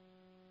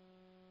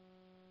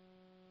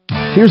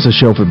 Here's a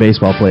show for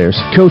baseball players,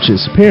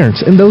 coaches,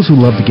 parents, and those who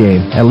love the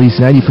game. At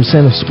least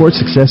 90% of sports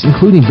success,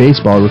 including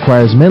baseball,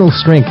 requires mental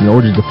strength in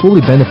order to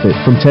fully benefit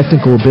from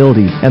technical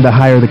ability. And the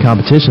higher the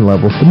competition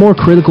level, the more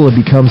critical it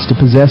becomes to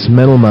possess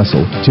mental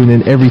muscle. Tune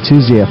in every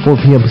Tuesday at 4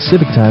 p.m.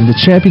 Pacific Time to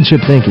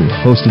Championship Thinking,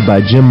 hosted by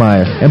Jim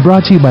Meyer, and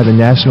brought to you by the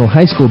National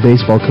High School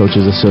Baseball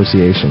Coaches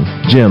Association.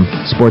 Jim,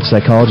 sports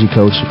psychology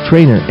coach,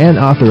 trainer, and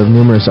author of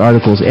numerous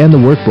articles and the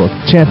workbook,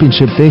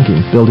 Championship Thinking,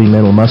 Building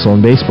Mental Muscle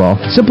in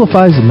Baseball,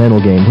 simplifies the mental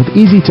game with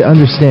easy to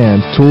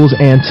understand tools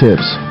and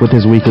tips. With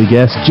his weekly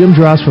guests, Jim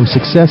draws from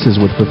successes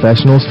with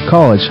professionals,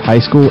 college,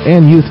 high school,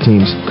 and youth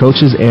teams,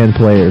 coaches, and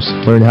players.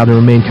 Learn how to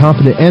remain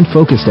confident and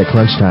focused at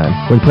crunch time,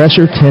 when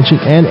pressure,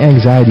 tension, and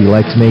anxiety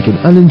like to make an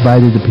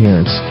uninvited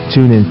appearance.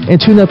 Tune in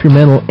and tune up your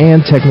mental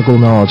and technical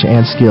knowledge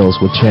and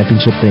skills with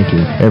Championship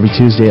Thinking every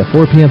Tuesday at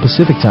 4 p.m.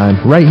 Pacific Time,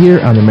 right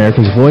here on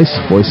America's Voice,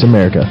 Voice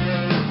America.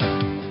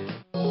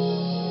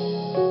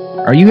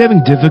 Are you having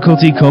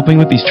difficulty coping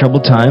with these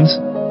troubled times?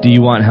 Do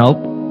you want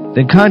help?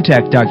 Then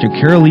contact Dr.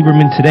 Carol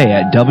Lieberman today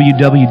at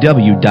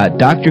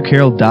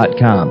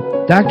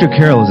www.drcarol.com. Dr.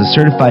 Carol is a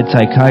certified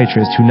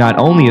psychiatrist who not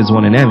only has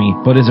won an Emmy,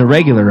 but is a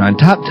regular on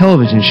top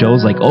television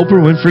shows like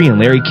Oprah Winfrey and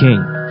Larry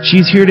King.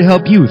 She's here to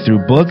help you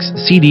through books,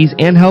 CDs,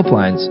 and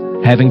helplines.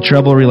 Having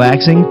trouble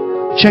relaxing?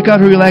 Check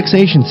out her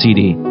relaxation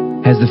CD.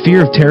 Has the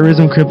fear of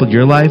terrorism crippled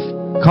your life?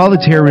 Call the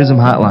Terrorism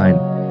Hotline.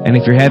 And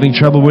if you're having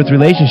trouble with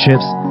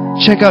relationships,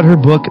 check out her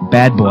book,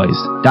 Bad Boys.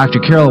 Dr.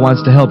 Carol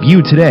wants to help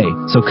you today,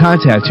 so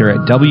contact her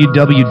at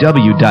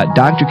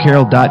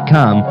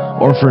www.drcarol.com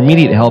or for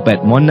immediate help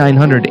at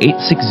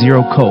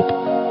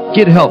 1-900-860-COPE.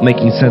 Get help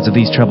making sense of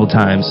these troubled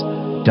times.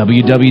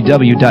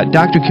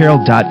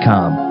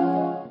 www.drcarol.com.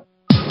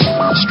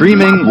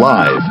 Streaming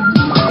live,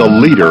 the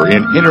leader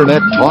in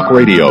Internet talk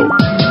radio,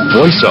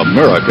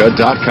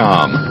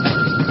 voiceamerica.com.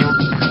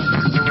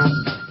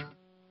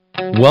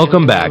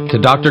 Welcome back to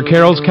Dr.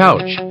 Carol's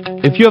Couch.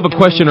 If you have a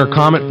question or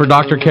comment for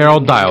Dr. Carol,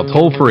 dial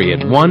toll-free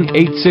at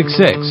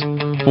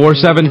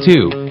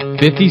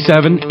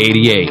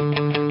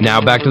 1-866-472-5788.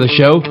 Now back to the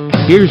show.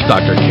 Here's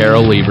Dr.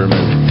 Carol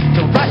Lieberman.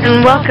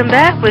 And welcome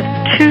back with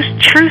two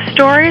true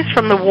stories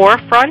from the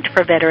Warfront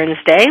for Veterans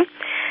Day.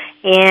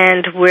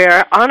 And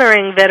we're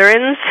honoring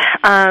veterans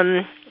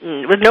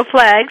with no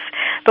flags,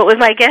 but with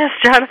my guest,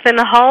 Jonathan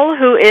Hull,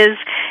 who is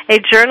a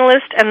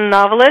journalist and a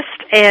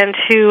novelist, and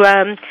who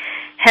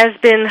has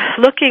been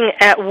looking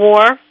at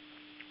war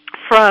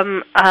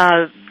from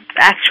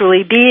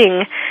actually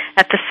being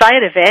at the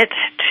site of it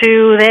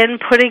to then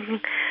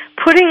putting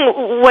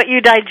what you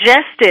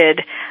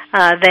digested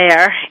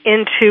there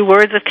into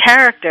words of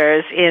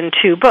characters in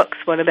two books,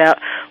 one about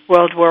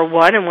World War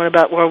I and one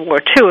about World War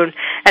II. And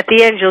at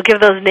the end, you'll give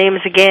those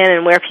names again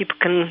and where people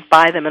can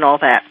buy them and all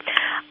that.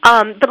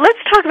 But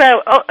let's talk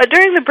about,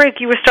 during the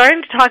break, you were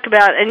starting to talk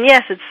about, and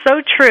yes, it's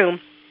so true,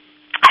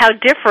 how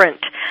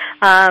different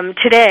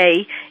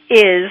today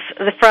is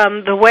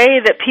from the way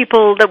that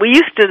we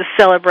used to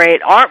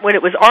celebrate when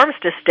it was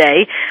Armistice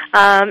Day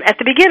at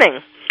the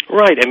beginning.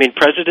 Right. I mean,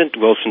 President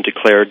Wilson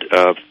declared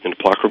in a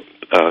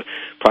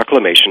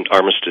proclamation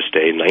Armistice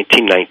Day in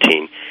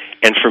 1919,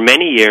 and for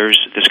many years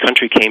this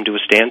country came to a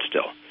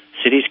standstill.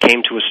 Cities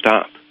came to a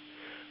stop.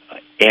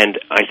 And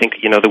I think,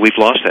 that we've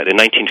lost that. In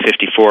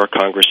 1954,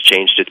 Congress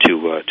changed it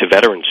to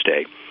Veterans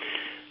Day.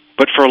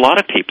 But for a lot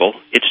of people,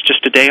 it's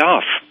just a day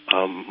off.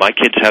 My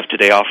kids have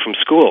today off from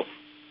school.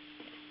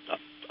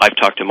 I've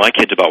talked to my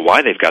kids about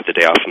why they've got the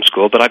day off from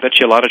school, but I bet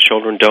you a lot of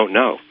children don't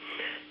know.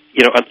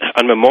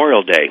 On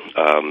Memorial Day,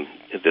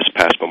 this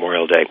past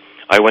Memorial Day,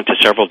 I went to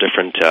several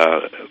different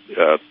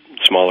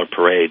smaller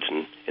parades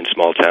in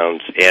small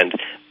towns, and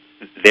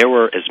there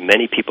were as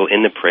many people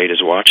in the parade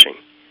as watching.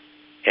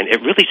 And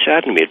it really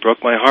saddened me. It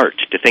broke my heart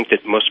to think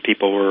that most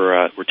people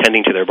were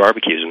tending to their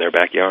barbecues in their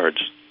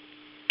backyards.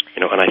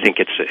 And I think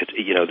it's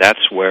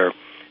that's where, and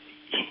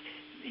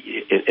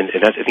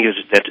I think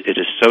it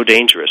is so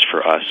dangerous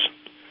for us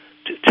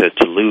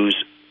to lose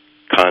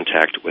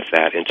contact with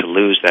that and to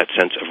lose that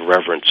sense of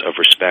reverence, of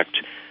respect,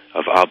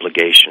 of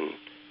obligation,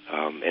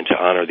 and to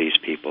honor these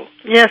people.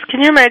 Yes,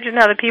 can you imagine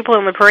how the people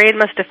in the parade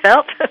must have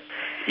felt?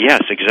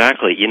 Yes,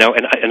 exactly. And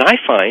I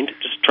find,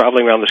 just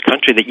traveling around this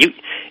country, that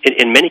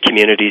in many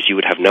communities you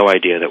would have no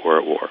idea that we're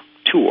at war.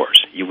 Two wars.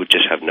 You would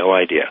just have no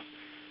idea.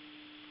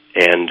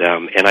 And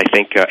I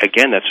think,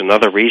 again, that's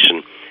another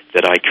reason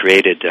that I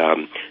created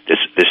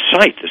this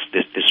site,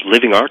 this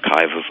living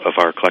archive of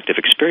our collective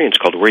experience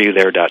called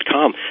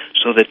WereYouThere.com,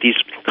 so that these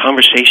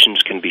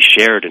conversations can be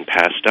shared and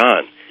passed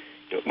on.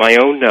 My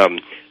own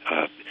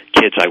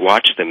kids, I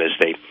watch them as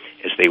they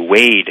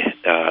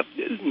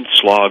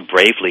slog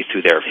bravely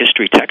through their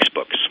history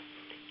textbooks.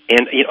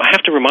 And I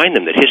have to remind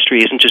them that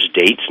history isn't just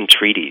dates and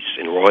treaties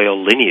and royal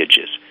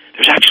lineages.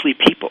 There's actually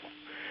people.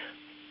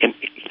 And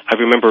I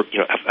remember,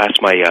 I've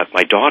asked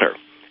my daughter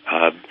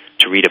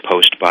to read a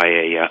post by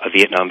a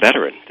Vietnam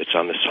veteran that's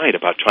on the site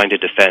about trying to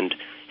defend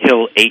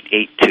Hill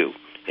 882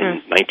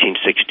 in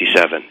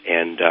 1967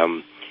 and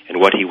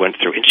what he went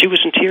through. And she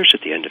was in tears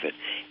at the end of it.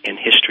 And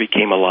history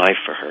came alive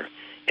for her.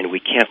 And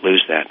we can't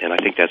lose that. And I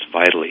think that's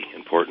vitally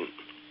important.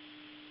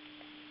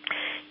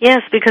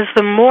 Yes, because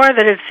the more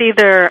that it's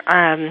either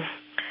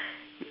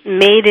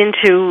made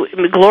into,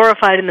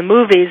 glorified in the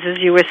movies, as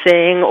you were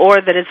saying, or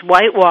that it's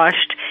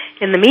whitewashed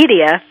in the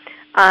media,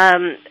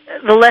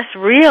 the less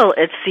real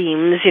it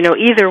seems,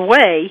 either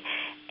way.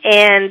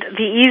 And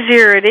the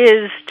easier it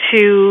is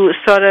to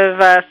sort of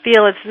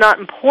feel it's not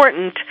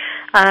important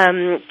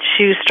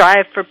to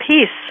strive for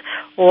peace.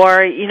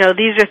 Or,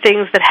 these are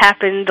things that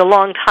happened a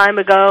long time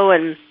ago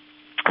and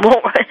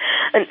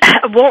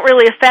won't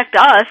really affect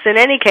us in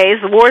any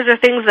case. Wars are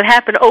things that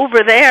happen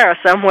over there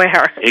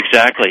somewhere.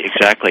 Exactly.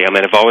 I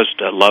mean, I've always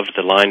loved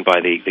the line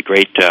by the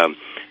great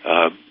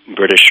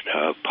British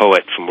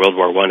poet from World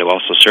War I who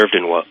also served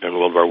in World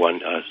War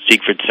I,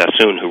 Siegfried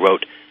Sassoon, who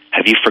wrote,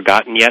 "Have you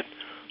forgotten yet?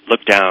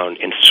 Look down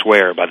and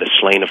swear by the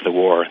slain of the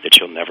war that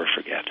you'll never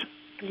forget."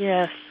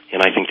 Yes.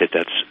 And I think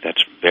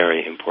that's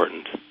very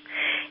important.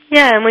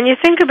 Yeah, and when you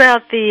think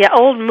about the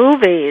old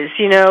movies,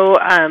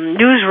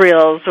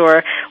 newsreels,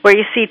 or where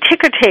you see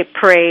ticker tape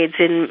parades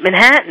in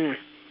Manhattan,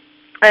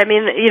 I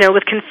mean,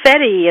 with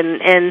confetti,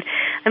 and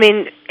I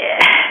mean,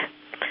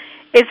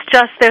 it's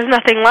just, there's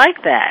nothing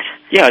like that.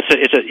 Yeah,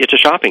 it's a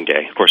shopping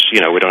day. Of course, we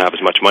don't have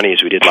as much money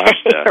as we did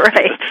last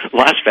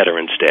last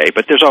Veterans Day,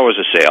 but there's always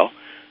a sale.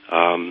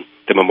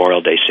 The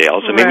Memorial Day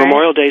sales. I mean, there's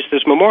Memorial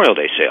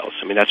Day sales.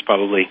 I mean, that's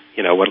probably,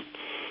 what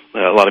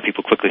a lot of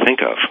people quickly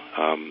think of.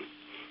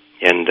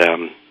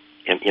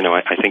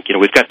 I think,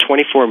 we've got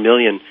 24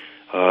 million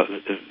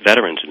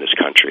veterans in this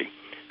country.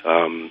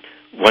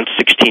 Once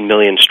 16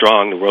 million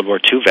strong, the World War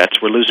II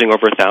vets, we're losing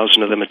over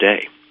 1,000 of them a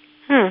day.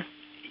 And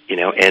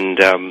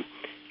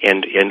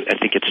I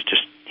think it's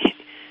just,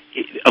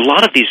 a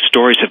lot of these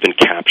stories have been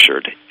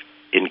captured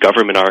in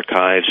government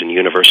archives and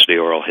university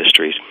oral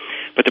histories.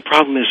 But the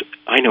problem is,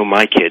 I know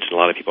my kids and a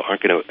lot of people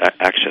aren't going to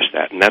access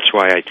that, and that's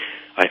why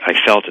I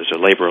felt, as a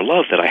labor of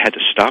love, that I had to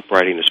stop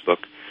writing this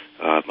book,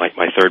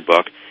 my third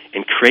book,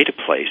 and create a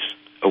place,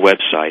 a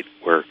website,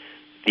 where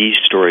these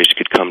stories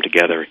could come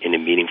together in a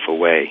meaningful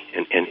way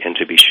and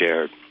to be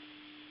shared.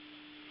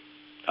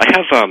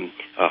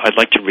 I'd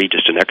like to read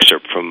just an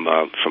excerpt from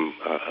a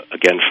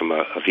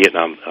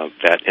Vietnam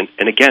vet,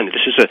 and again,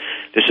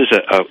 this is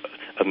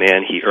a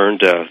man. He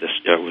earned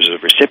was a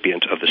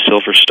recipient of the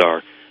Silver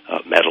Star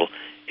Medal,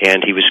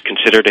 and he was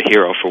considered a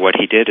hero for what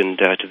he did, and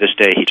to this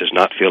day he does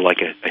not feel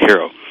like a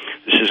hero.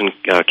 This is in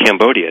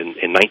Cambodia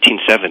in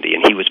 1970,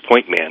 and he was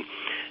point man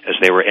as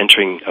they were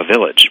entering a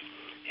village.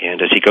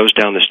 And as he goes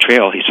down this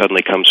trail, he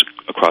suddenly comes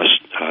across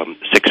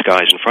 6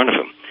 guys in front of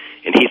him,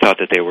 and he thought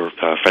that they were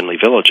friendly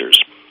villagers.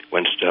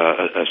 When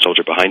a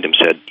soldier behind him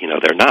said,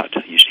 they're not,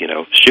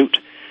 shoot.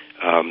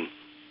 And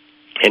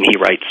he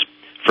writes,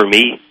 "For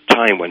me,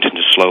 time went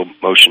into slow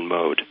motion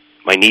mode.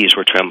 My knees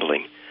were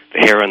trembling. The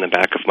hair on the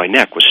back of my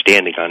neck was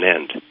standing on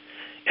end,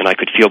 and I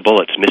could feel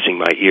bullets missing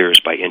my ears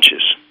by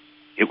inches.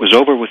 It was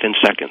over within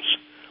seconds.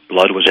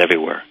 Blood was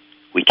everywhere.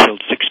 We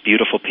killed 6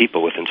 beautiful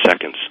people within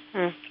seconds.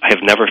 I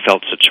have never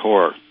felt such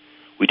horror.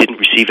 We didn't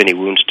receive any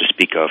wounds to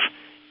speak of,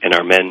 and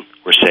our men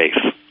were safe."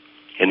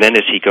 And then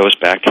as he goes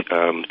back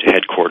to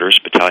headquarters,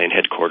 battalion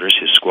headquarters,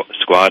 his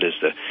squad is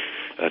the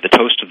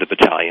toast of the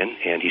battalion,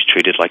 and he's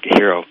treated like a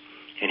hero.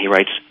 And he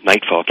writes,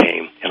 "Nightfall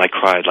came, and I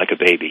cried like a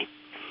baby.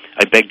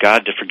 I begged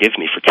God to forgive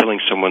me for killing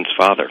someone's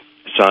father,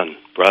 son,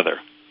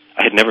 brother.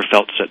 I had never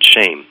felt such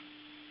shame,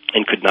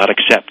 and could not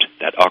accept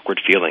that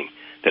awkward feeling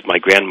that my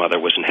grandmother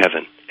was in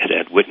heaven and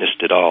had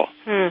witnessed it all.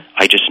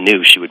 I just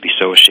knew she would be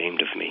so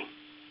ashamed of me."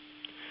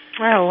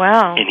 Oh,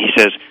 wow. And he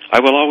says, "I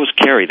will always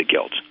carry the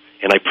guilt,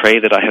 and I pray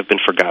that I have been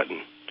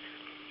forgotten.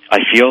 I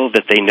feel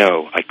that they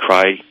know I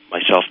cried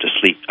myself to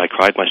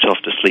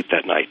sleep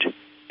that night,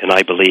 and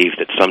I believe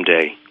that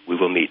someday we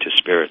will meet as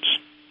spirits."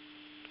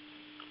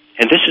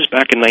 And this is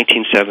back in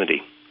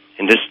 1970,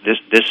 and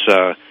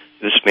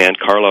this man,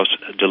 Carlos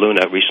de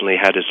Luna, recently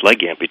had his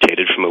leg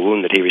amputated from a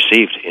wound that he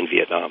received in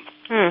Vietnam.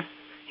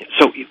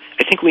 So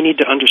I think we need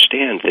to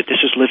understand that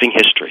this is living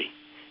history.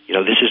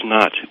 This is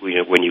not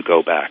when you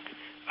go back.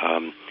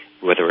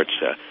 Whether it's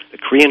the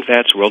Korean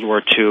vets, World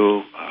War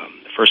II,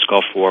 the First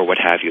Gulf War, what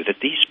have you, that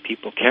these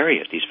people carry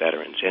it, these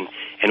veterans,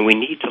 and we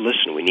need to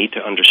listen. We need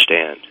to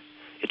understand.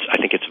 I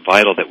think it's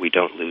vital that we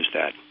don't lose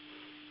that.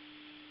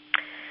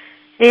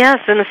 Yes,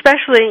 and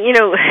especially,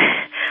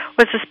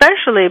 what's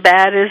especially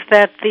bad is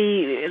that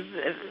the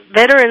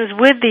veterans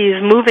with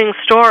these moving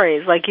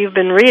stories, like you've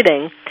been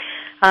reading,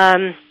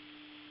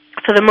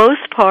 for the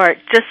most part,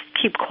 just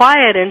keep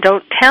quiet and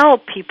don't tell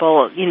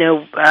people,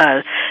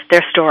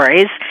 their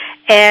stories.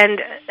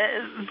 And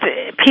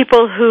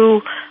people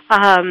who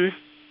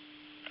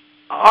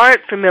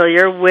aren't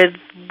familiar with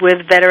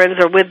veterans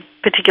or with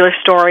particular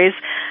stories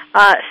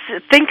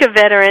think of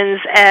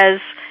veterans as,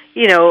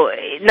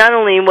 not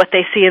only what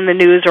they see in the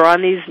news or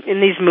in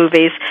these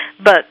movies,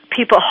 but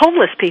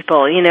homeless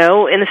people, in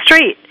the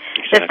street.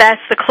 Exactly.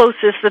 That's the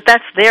closest,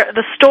 that's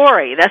the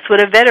story. That's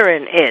what a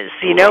veteran is,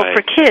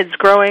 for kids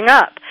growing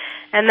up.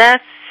 And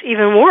that's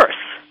even worse.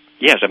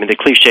 Yes, I mean, the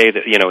cliche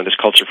that, in this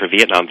culture for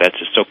Vietnam vets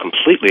is so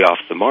completely off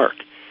the mark,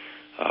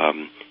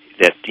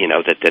 that's,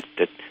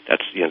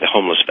 the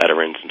homeless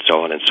veterans and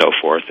so on and so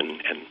forth,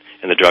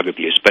 and the drug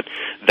abuse. But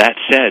that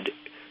said,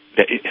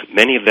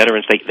 many of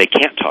veterans, they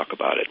can't talk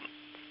about it.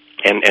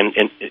 And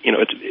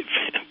it's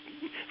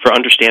for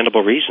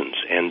understandable reasons,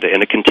 and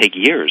it can take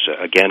years.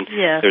 Again,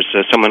 There's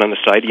someone on the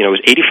side,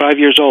 who's 85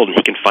 years old, and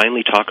he can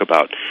finally talk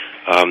about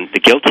the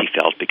guilt he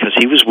felt because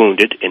he was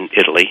wounded in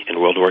Italy in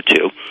World War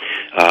II,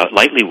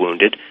 lightly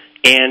wounded,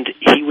 and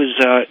he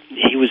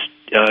was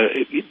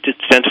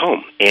sent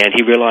home, and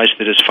he realized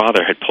that his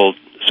father had pulled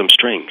some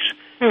strings,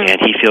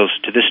 And he feels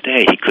to this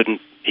day he couldn't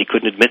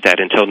admit that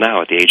until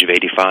now. At the age of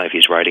 85,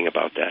 he's writing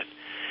about that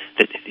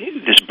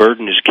this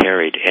burden is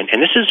carried, and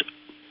this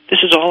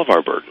is all of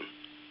our burden.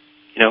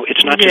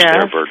 It's not just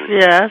their burden.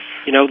 Yes.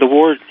 The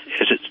war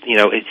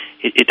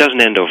it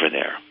doesn't end over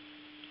there.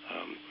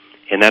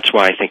 And that's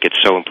why I think it's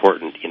so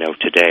important,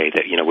 today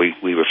that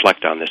we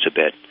reflect on this a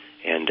bit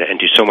and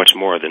do so much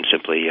more than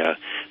simply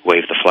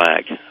wave the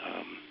flag.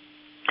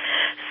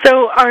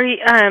 So,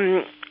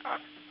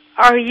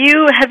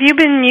 have you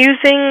been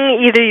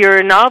using either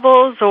your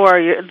novels or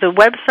the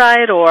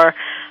website or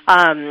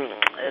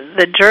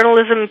the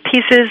journalism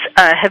pieces?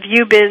 Have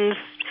you been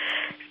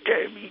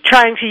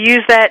trying to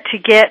use that to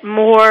get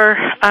more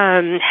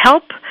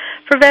help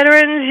for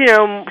veterans?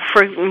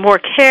 For more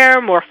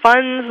care, more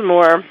funds,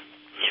 more.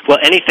 Well,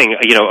 anything,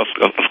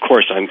 of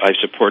course, I'm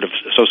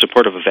so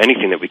supportive of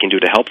anything that we can do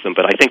to help them.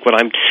 But I think what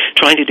I'm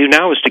trying to do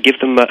now is to give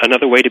them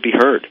another way to be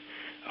heard,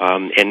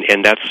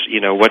 and that's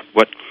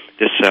what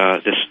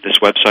this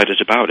website is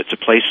about. It's a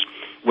place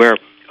where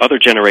other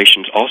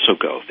generations also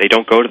go. They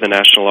don't go to the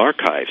National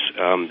Archives.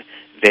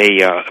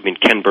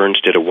 Ken Burns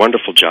did a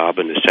wonderful job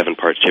in the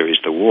 7-part series,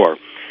 The War.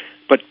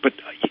 But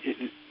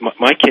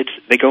my kids,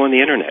 they go on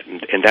the internet,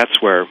 and that's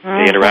where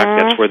they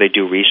interact. That's where they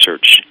do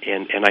research.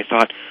 And I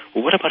thought,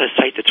 well, what about a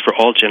site that's for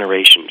all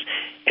generations?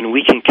 And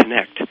we can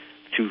connect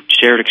through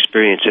shared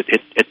experience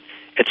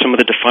at some of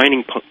the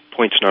defining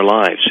points in our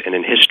lives and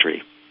in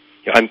history.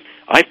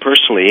 I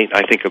personally,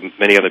 I think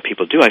many other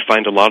people do, I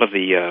find a lot of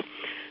the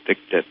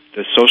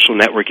social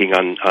networking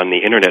on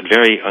the internet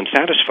very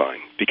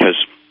unsatisfying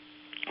because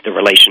the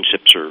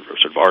relationships are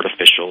sort of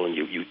artificial, and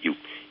you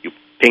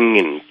ping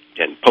and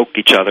poke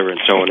each other and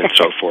so on and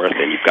so forth,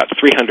 and you've got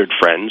 300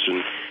 friends,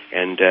 and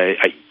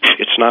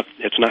it's not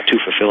too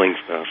fulfilling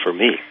for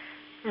me.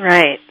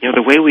 Right.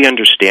 The way we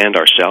understand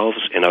ourselves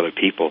and other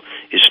people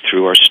is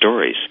through our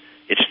stories.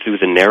 It's through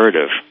the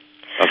narrative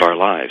of our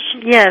lives.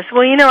 Yes.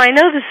 Well, I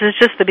know this is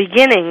just the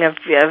beginning of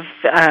this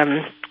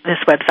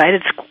website.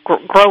 It's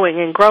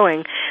growing and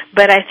growing,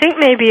 but I think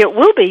maybe it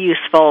will be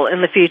useful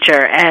in the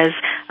future as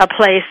a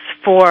place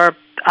for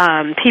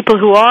people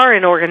who are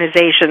in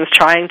organizations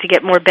trying to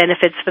get more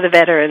benefits for the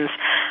veterans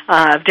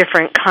of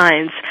different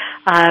kinds.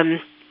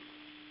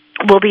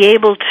 Will be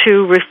able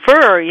to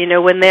refer,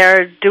 when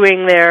they're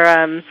doing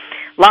their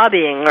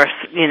lobbying, or,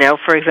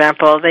 for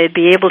example, they'd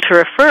be able to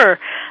refer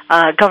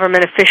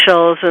government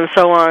officials and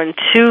so on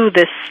to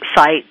this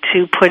site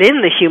to put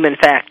in the human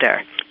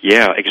factor.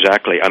 Yeah,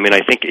 exactly.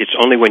 I think it's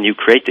only when you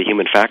create the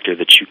human factor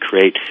that you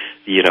create,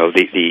 you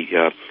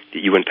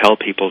impel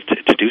people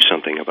to do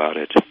something about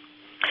it.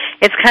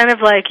 It's kind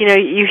of like,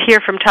 you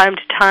hear from time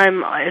to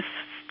time, it's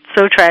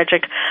so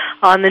tragic,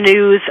 on the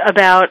news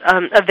about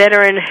a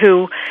veteran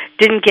who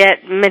didn't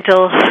get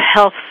mental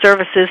health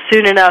services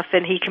soon enough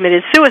and he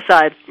committed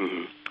suicide.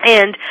 Mm-hmm.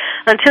 And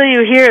until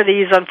you hear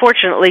these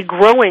unfortunately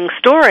growing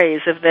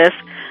stories of this,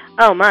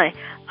 oh my,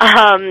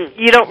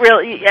 you don't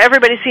really.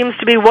 Everybody seems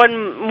to be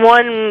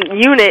one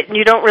unit, and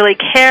you don't really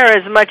care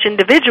as much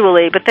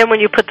individually. But then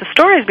when you put the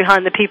stories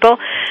behind the people,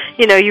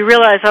 you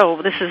realize,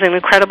 oh, this is an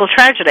incredible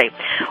tragedy.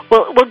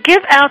 Well, we'll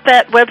give out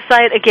that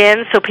website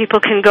again so people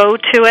can go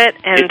to it.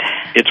 And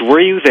it's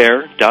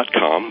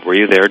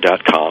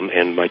wereyouThere.com,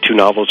 and my 2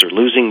 novels are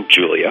Losing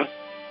Julia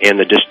and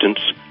The Distance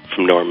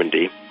from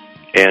Normandy.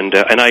 And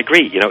I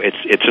agree.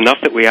 It's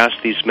enough that we ask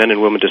these men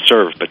and women to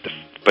serve, but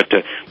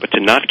to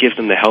not give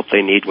them the help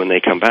they need when they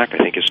come back, I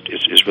think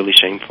is really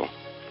shameful.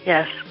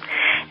 Yes.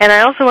 And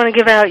I also want to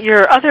give out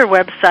your other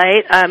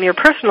website, your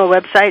personal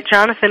website,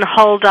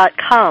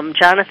 JonathanHull.com,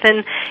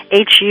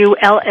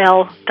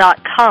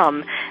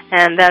 JonathanHull.com.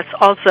 And that's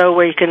also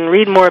where you can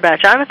read more about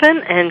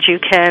Jonathan, and you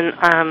can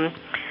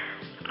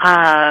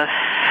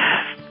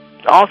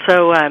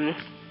also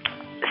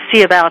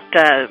see about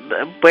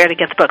where to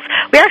get the books.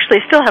 We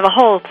actually still have a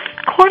whole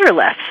quarter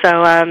left,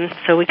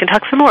 so we can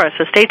talk some more,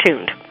 so stay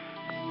tuned.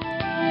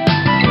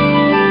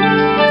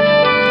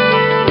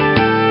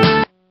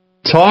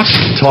 Talk,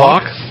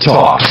 talk,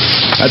 talk.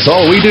 That's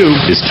all we do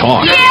is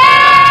talk. Yeah!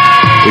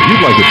 If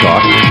you'd like to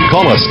talk,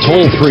 call us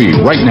toll-free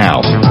right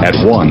now at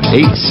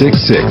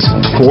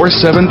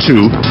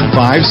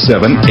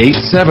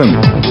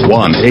 1-866-472-5787.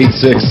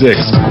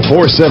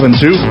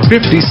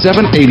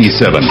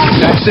 1-866-472-5787.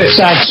 That's it.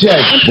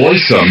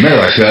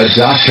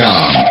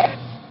 VoiceAmerica.com.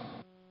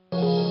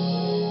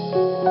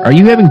 Are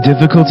you having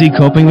difficulty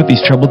coping with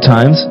these troubled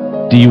times?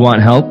 Do you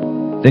want help?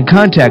 Then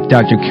contact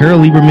Dr. Carol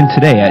Lieberman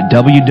today at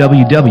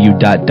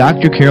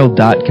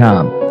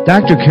www.drcarol.com.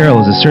 Dr.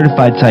 Carol is a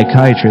certified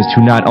psychiatrist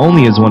who not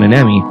only has won an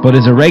Emmy, but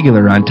is a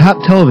regular on top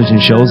television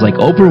shows like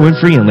Oprah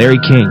Winfrey and Larry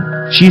King.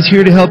 She's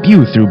here to help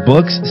you through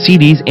books,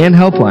 CDs, and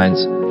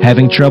helplines.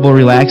 Having trouble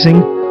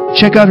relaxing?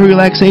 Check out her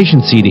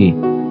relaxation CD.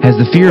 Has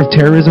the fear of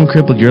terrorism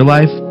crippled your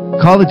life?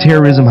 Call the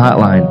terrorism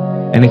hotline.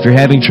 And if you're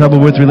having trouble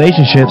with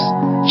relationships,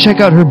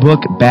 check out her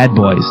book, Bad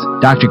Boys.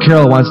 Dr.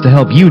 Carol wants to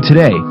help you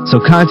today,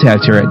 so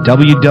contact her at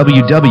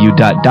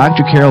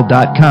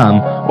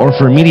www.drcarol.com or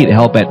for immediate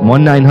help at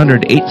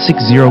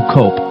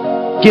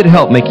 1-900-860-COPE. Get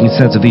help making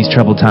sense of these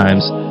troubled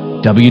times.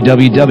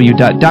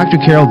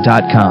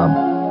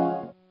 www.drcarroll.com.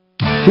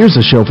 Here's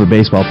a show for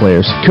baseball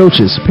players,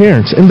 coaches,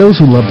 parents, and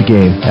those who love the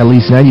game. At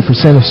least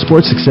 90% of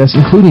sports success,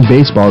 including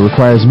baseball,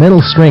 requires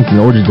mental strength in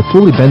order to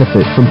fully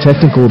benefit from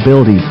technical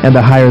ability. And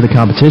the higher the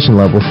competition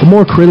level, the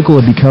more critical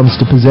it becomes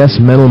to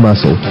possess mental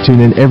muscle. Tune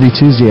in every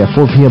Tuesday at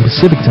 4 p.m.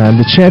 Pacific Time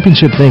to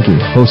Championship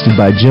Thinking, hosted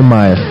by Jim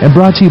Meyer, and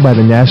brought to you by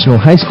the National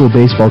High School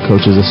Baseball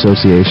Coaches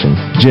Association.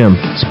 Jim,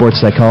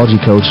 sports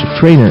psychology coach,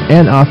 trainer,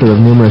 and author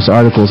of numerous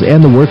articles and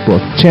the workbook,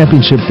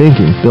 Championship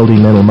Thinking, Building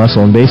Mental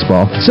Muscle in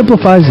Baseball,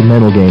 simplifies the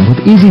mental game with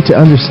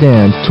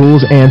easy-to-understand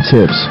tools and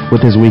tips.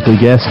 With his weekly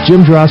guests,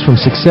 Jim draws from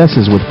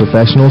successes with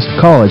professionals,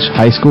 college,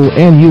 high school,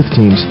 and youth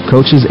teams,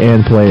 coaches,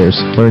 and players.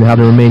 Learn how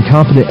to remain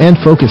confident and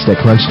focused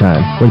at crunch time,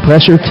 when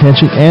pressure,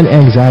 tension, and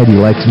anxiety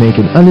like to make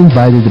an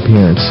uninvited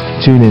appearance.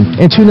 Tune in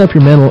and tune up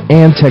your mental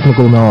and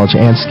technical knowledge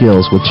and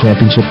skills with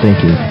Championship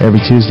Thinking every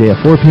Tuesday at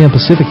 4 p.m.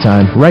 Pacific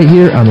Time, right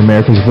here on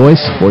America's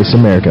Voice, Voice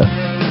America.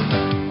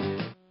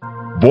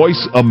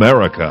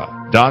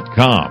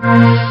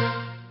 VoiceAmerica.com.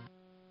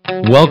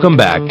 Welcome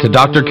back to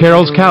Dr.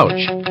 Carol's Couch.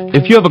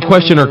 If you have a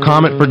question or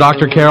comment for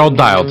Dr. Carol,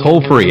 dial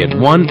toll-free at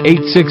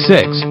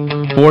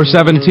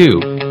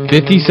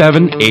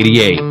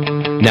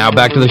 1-866-472-5788. Now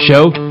back to the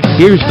show.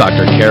 Here's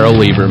Dr. Carol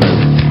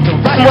Lieberman.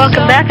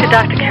 Welcome back to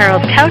Dr.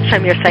 Carol's Couch.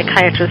 I'm your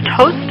psychiatrist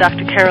host,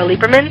 Dr. Carol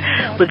Lieberman,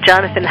 with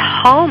Jonathan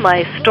Hull,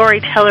 my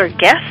storyteller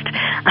guest.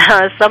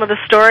 Some of the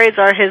stories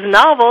are his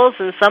novels,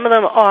 and some of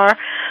them are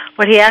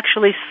what he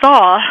actually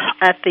saw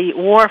at the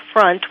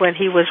Warfront when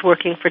he was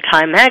working for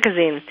Time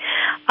magazine.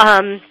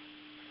 By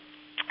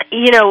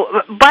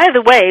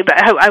the way,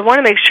 I want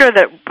to make sure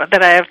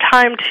that I have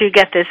time to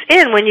get this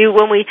in. When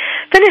we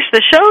finish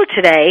the show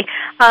today,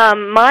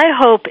 my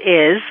hope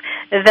is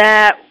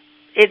that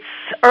it's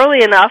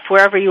early enough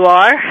wherever you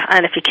are,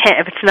 and if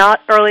it's not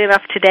early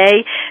enough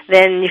today,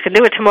 then you can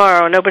do it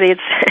tomorrow.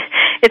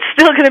 It's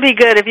still going to be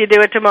good if you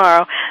do it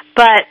tomorrow.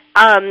 But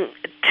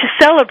to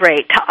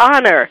celebrate, to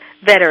honor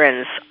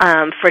veterans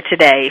for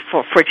today,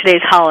 for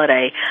today's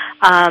holiday,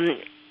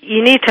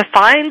 you need to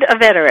find a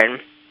veteran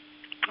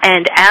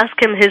and ask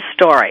him his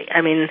story. I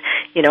mean,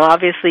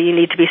 obviously you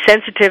need to be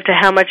sensitive to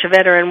how much a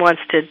veteran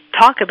wants to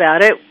talk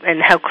about it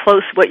and how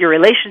close, what your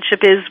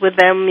relationship is with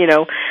them,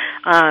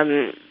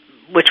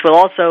 which will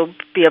also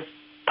be a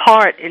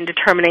part in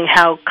determining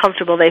how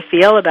comfortable they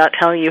feel about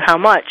telling you how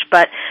much.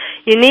 But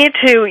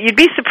you'd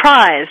be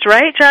surprised,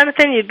 right,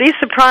 Jonathan? You'd be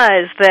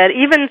surprised that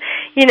even,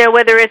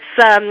 whether it's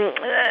a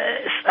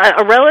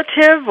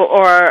relative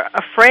or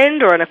a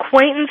friend or an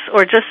acquaintance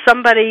or just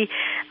somebody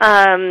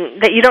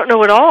that you don't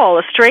know at all,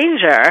 a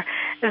stranger,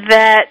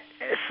 that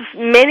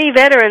many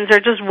veterans are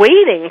just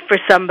waiting for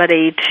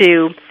somebody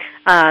to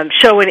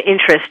show an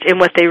interest in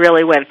what they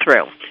really went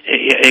through.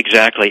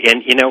 Exactly,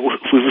 and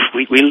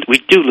we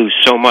do lose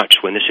so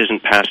much when this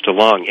isn't passed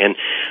along. And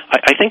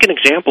I think an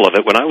example of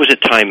it, when I was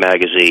at Time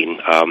magazine,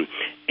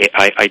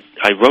 I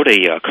wrote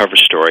a cover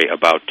story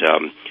about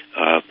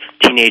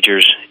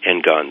teenagers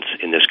and guns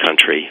in this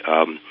country,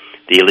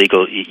 the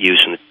illegal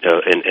use and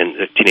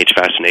the teenage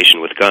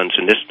fascination with guns.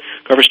 And this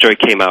cover story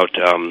came out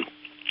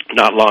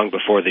not long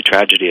before the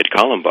tragedy at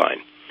Columbine.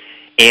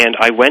 And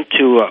I went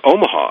to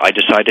Omaha. I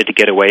decided to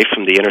get away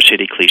from the inner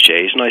city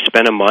cliches, and I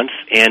spent a month.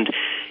 And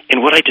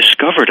what I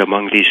discovered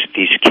among these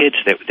kids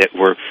that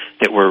were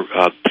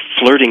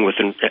flirting with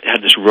and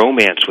had this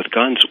romance with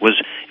guns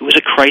was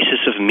a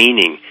crisis of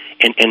meaning.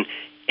 And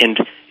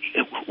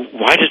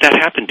why does that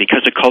happen?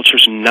 Because the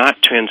culture's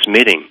not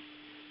transmitting.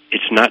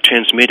 It's not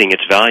transmitting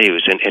its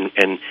values and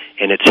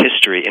its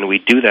history, and we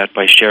do that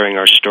by sharing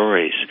our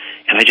stories.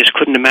 And I just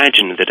couldn't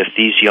imagine that if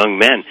these young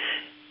men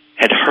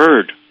had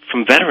heard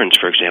from veterans,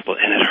 for example,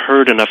 and had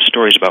heard enough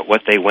stories about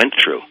what they went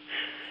through,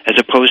 as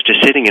opposed to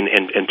sitting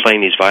and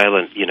playing these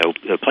violent,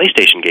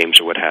 PlayStation games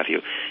or what have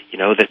you,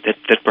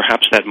 that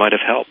perhaps that might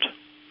have helped.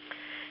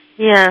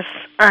 Yes,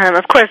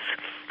 of course.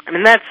 I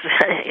mean,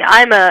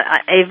 I'm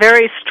a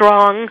very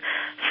strong,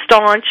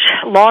 staunch,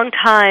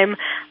 long-time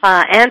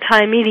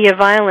anti-media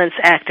violence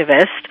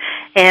activist,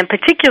 and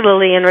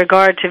particularly in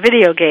regard to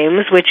video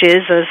games, which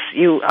is, as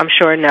you, I'm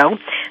sure, know,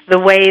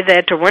 one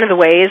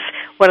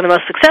of the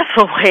most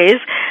successful ways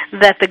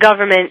that the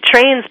government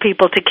trains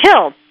people to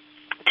kill,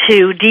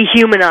 to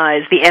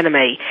dehumanize the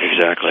enemy.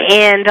 Exactly.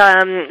 And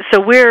so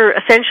we're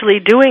essentially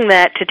doing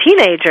that to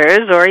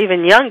teenagers or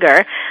even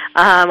younger,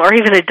 or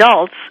even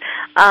adults,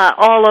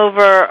 all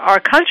over our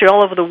country,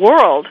 all over the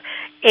world.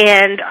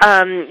 And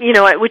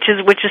which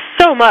is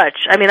so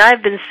much. I mean,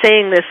 I've been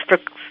saying this for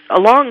a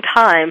long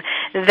time,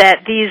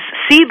 that these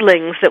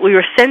seedlings that we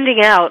were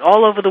sending out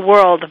all over the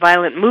world,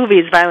 violent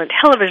movies, violent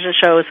television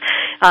shows,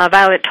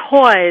 violent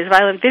toys,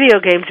 violent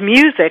video games,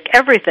 music,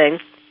 everything,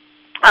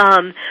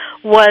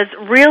 was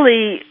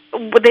really,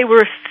 they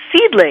were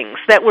seedlings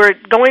that were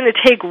going to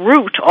take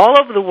root all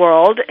over the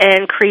world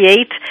and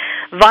create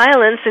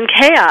violence and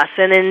chaos,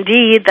 and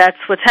indeed that's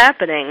what's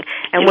happening.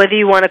 And whether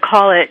you want to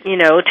call it,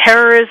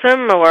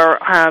 terrorism or,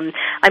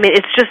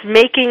 it's just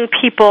making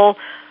people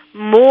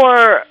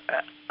more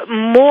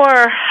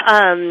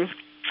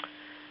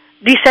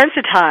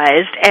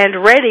desensitized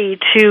and ready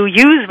to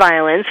use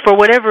violence for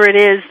whatever it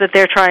is that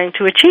they're trying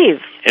to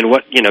achieve. And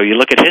you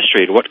look at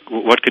history, and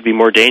what could be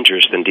more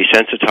dangerous than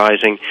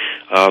desensitizing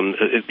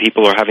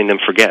people or having them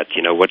forget,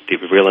 what the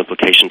real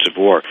implications of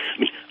war. I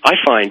mean, I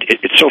find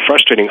it's so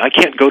frustrating. I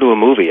can't go to a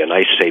movie, a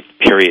nice, say,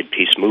 period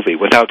piece movie,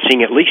 without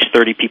seeing at least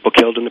 30 people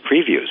killed in the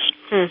previews.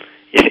 And,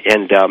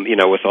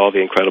 with all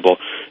the incredible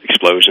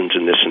explosions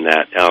and this and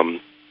that.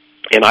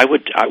 And I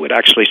would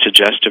actually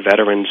suggest to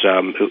veterans,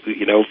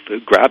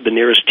 grab the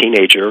nearest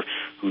teenager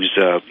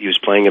who's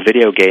playing a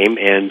video game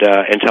and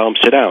tell them,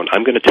 sit down.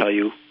 I'm going to tell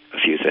you a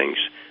few things,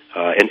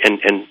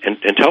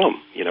 and tell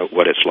them,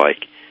 what it's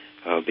like,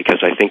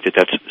 because I think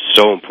that's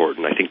so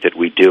important. I think that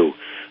we do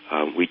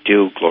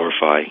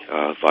glorify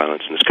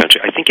violence in this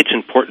country. I think it's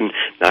important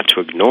not to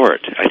ignore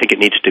it. I think it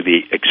needs to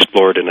be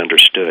explored and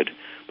understood,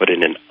 but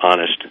in an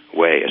honest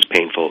way, as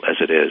painful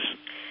as it is.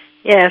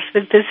 Yes,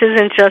 but this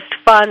isn't just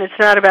fun. It's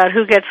not about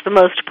who gets the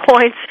most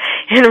points.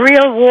 In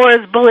real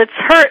wars, bullets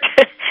hurt,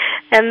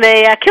 and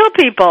they kill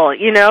people.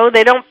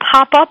 They don't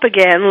pop up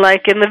again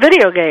like in the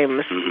video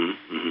games. Mm-hmm,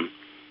 mm-hmm.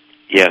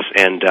 Yes,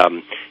 and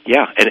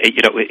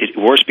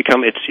wars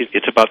become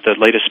it's about the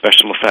latest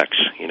special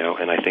effects.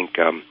 And I think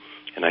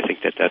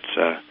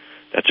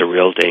that's a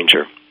real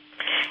danger.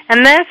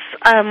 And that's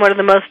one of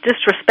the most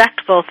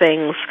disrespectful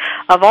things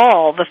of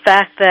all, the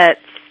fact that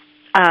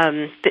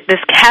this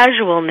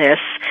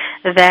casualness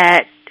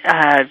that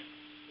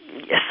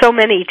so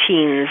many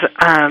teens,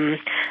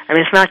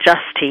 it's not just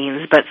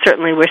teens, but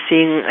certainly we're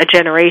seeing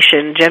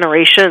generations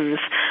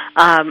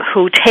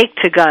who take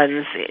to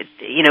guns,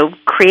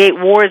 create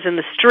wars in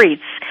the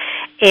streets,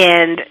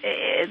 and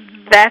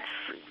that's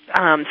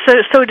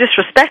so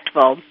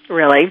disrespectful,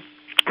 really.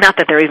 Not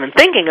that they're even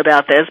thinking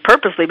about this,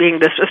 purposely being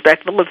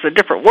disrespectful. It's a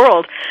different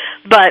world,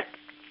 but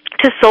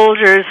to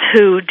soldiers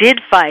who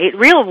did fight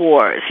real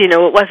wars. It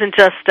wasn't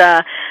just,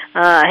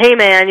 hey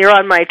man, you're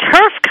on my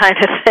turf kind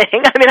of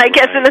thing. I mean, I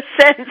guess in a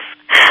sense,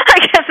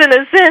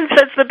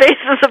 that's the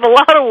basis of a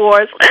lot of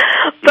wars.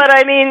 But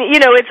I mean,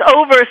 it's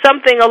over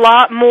something a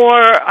lot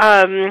more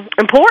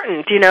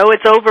important.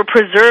 It's over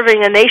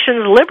preserving a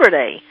nation's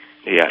liberty.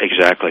 Yeah,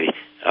 exactly.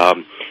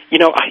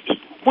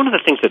 One of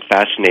the things that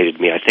fascinated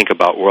me, I think,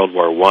 about World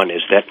War I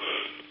is that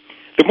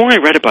the more I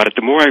read about it,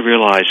 the more I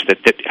realized that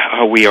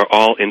how we are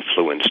all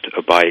influenced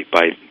by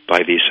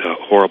these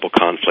horrible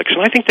conflicts.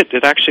 And I think that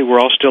actually we're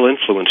all still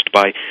influenced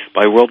by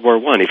World War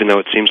I, even though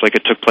it seems like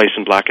it took place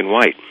in black and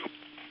white.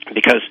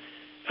 Because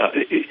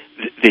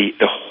the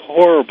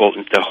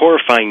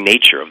horrifying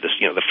nature of this,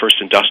 the first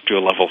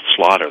industrial level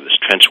slaughter, this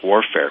trench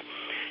warfare,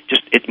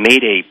 it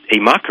made a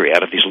mockery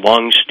out of these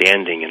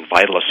long-standing and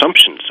vital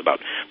assumptions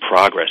about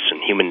progress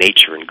and human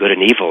nature and good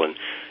and evil and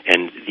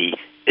the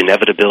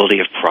inevitability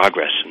of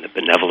progress and the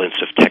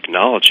benevolence of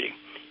technology.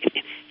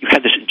 You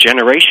had this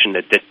generation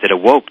that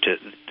awoke to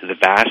the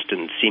vast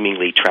and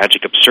seemingly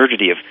tragic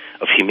absurdity of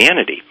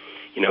humanity.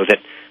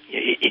 That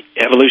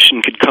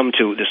evolution could come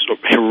to this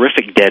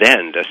horrific dead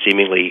end, a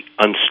seemingly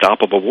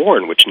unstoppable war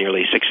in which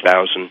nearly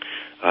 6,000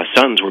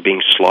 sons were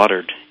being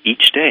slaughtered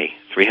each day,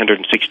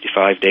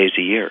 365 days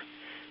a year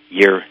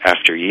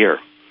after year.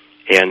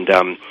 And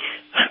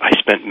I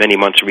spent many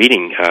months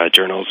reading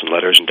journals and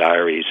letters and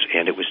diaries,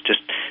 and it was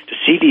just to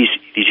see these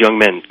young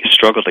men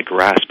struggle to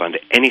grasp onto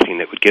anything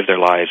that would give their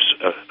lives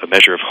a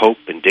measure of hope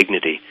and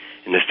dignity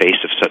in the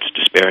face of such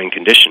despairing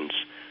conditions.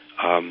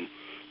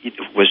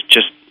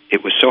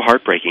 It was so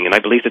heartbreaking, and I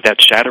believe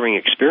that shattering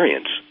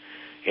experience,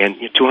 and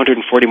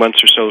 240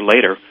 months or so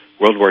later,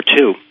 World War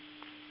II,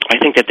 I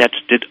think that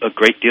did a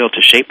great deal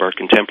to shape our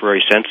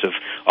contemporary sense of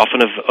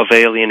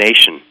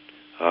alienation.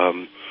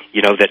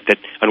 That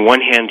on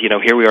one hand,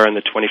 here we are in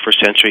the 21st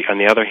century. On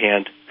the other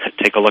hand,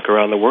 take a look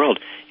around the world,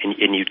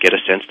 and you'd get a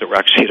sense that we're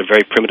actually at a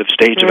very primitive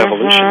stage of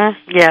evolution.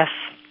 Yes,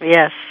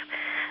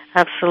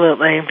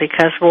 absolutely,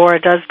 because war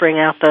does bring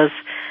out those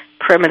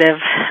primitive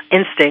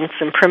instincts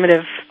and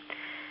primitive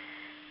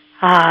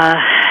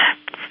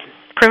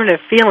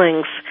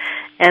feelings,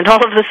 and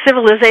all of the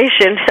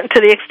civilization, to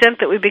the extent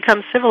that we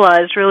become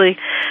civilized, really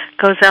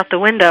goes out the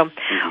window.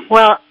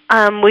 Well,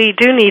 we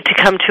do need to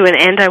come to an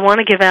end. I want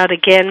to give out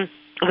again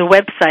the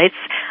websites,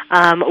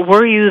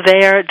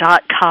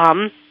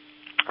 wereyouThere.com.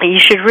 You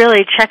should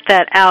really check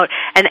that out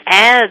and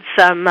add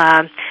some,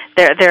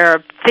 there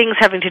are things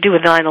having to do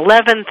with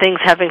 9/11, things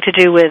having to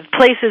do with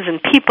places and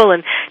people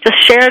and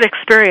just shared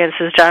experience,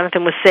 as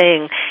Jonathan was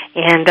saying.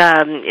 And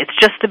it's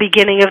just the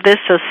beginning of this,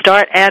 so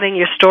start adding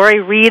your story.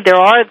 Read. There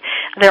are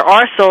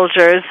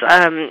soldiers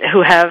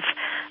who have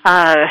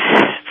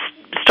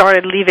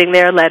started leaving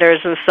their letters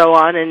and so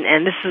on,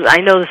 and I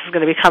know this is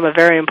going to become a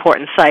very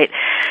important site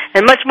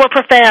and much more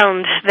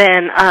profound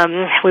than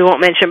we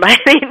won't mention by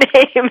any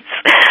names,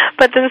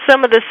 but then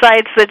some of the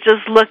sites that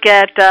just look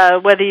at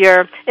whether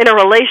you're in a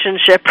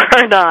relationship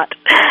or not.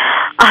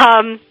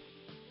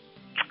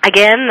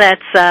 Again,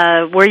 that's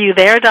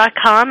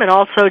wereyouThere.com and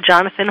also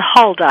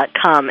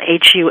jonathanhull.com,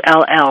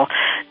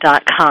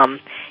 HULL.com.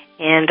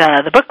 And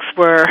the books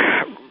were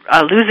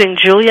Losing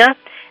Julia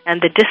and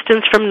The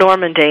Distance from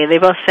Normandy. They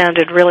both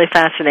sounded really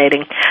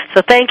fascinating.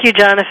 So thank you,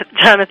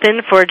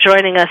 Jonathan, for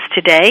joining us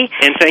today.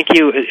 And thank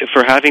you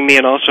for having me,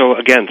 and also,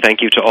 again,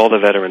 thank you to all the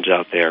veterans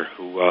out there,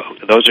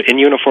 those are in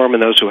uniform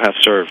and those who have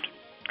served.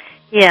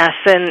 Yes,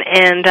 and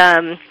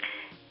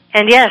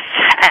yes,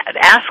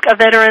 ask a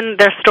veteran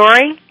their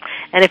story,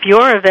 and if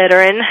you're a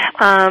veteran,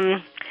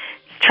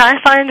 try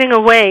finding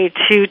a way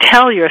to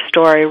tell your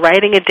story,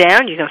 writing it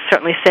down. You can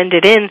certainly send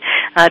it in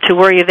to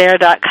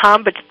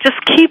wereyouthere.com, but just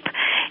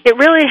it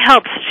really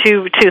helps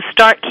to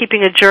start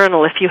keeping a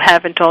journal if you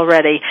haven't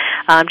already,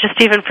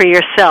 just even for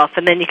yourself,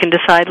 and then you can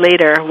decide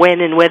later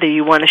when and whether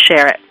you want to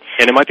share it.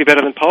 And it might be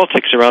better than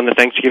politics around the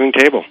Thanksgiving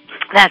table.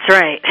 That's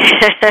right.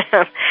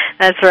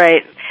 That's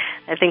right.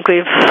 I think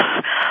we've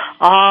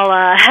all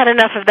had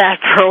enough of that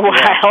for a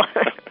while.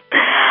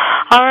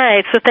 All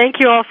right, so thank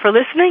you all for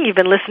listening. You've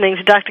been listening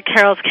to Dr.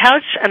 Carol's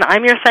Couch, and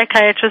I'm your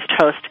psychiatrist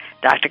host,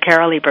 Dr.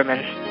 Carol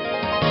Lieberman.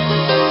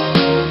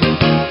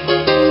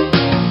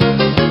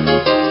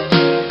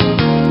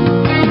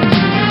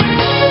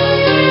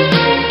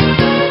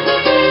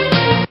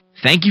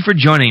 Thank you for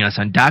joining us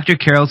on Dr.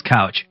 Carol's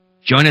Couch.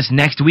 Join us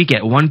next week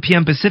at 1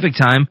 p.m. Pacific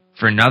Time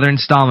for another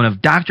installment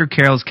of Dr.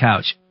 Carol's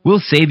Couch. We'll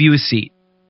save you a seat.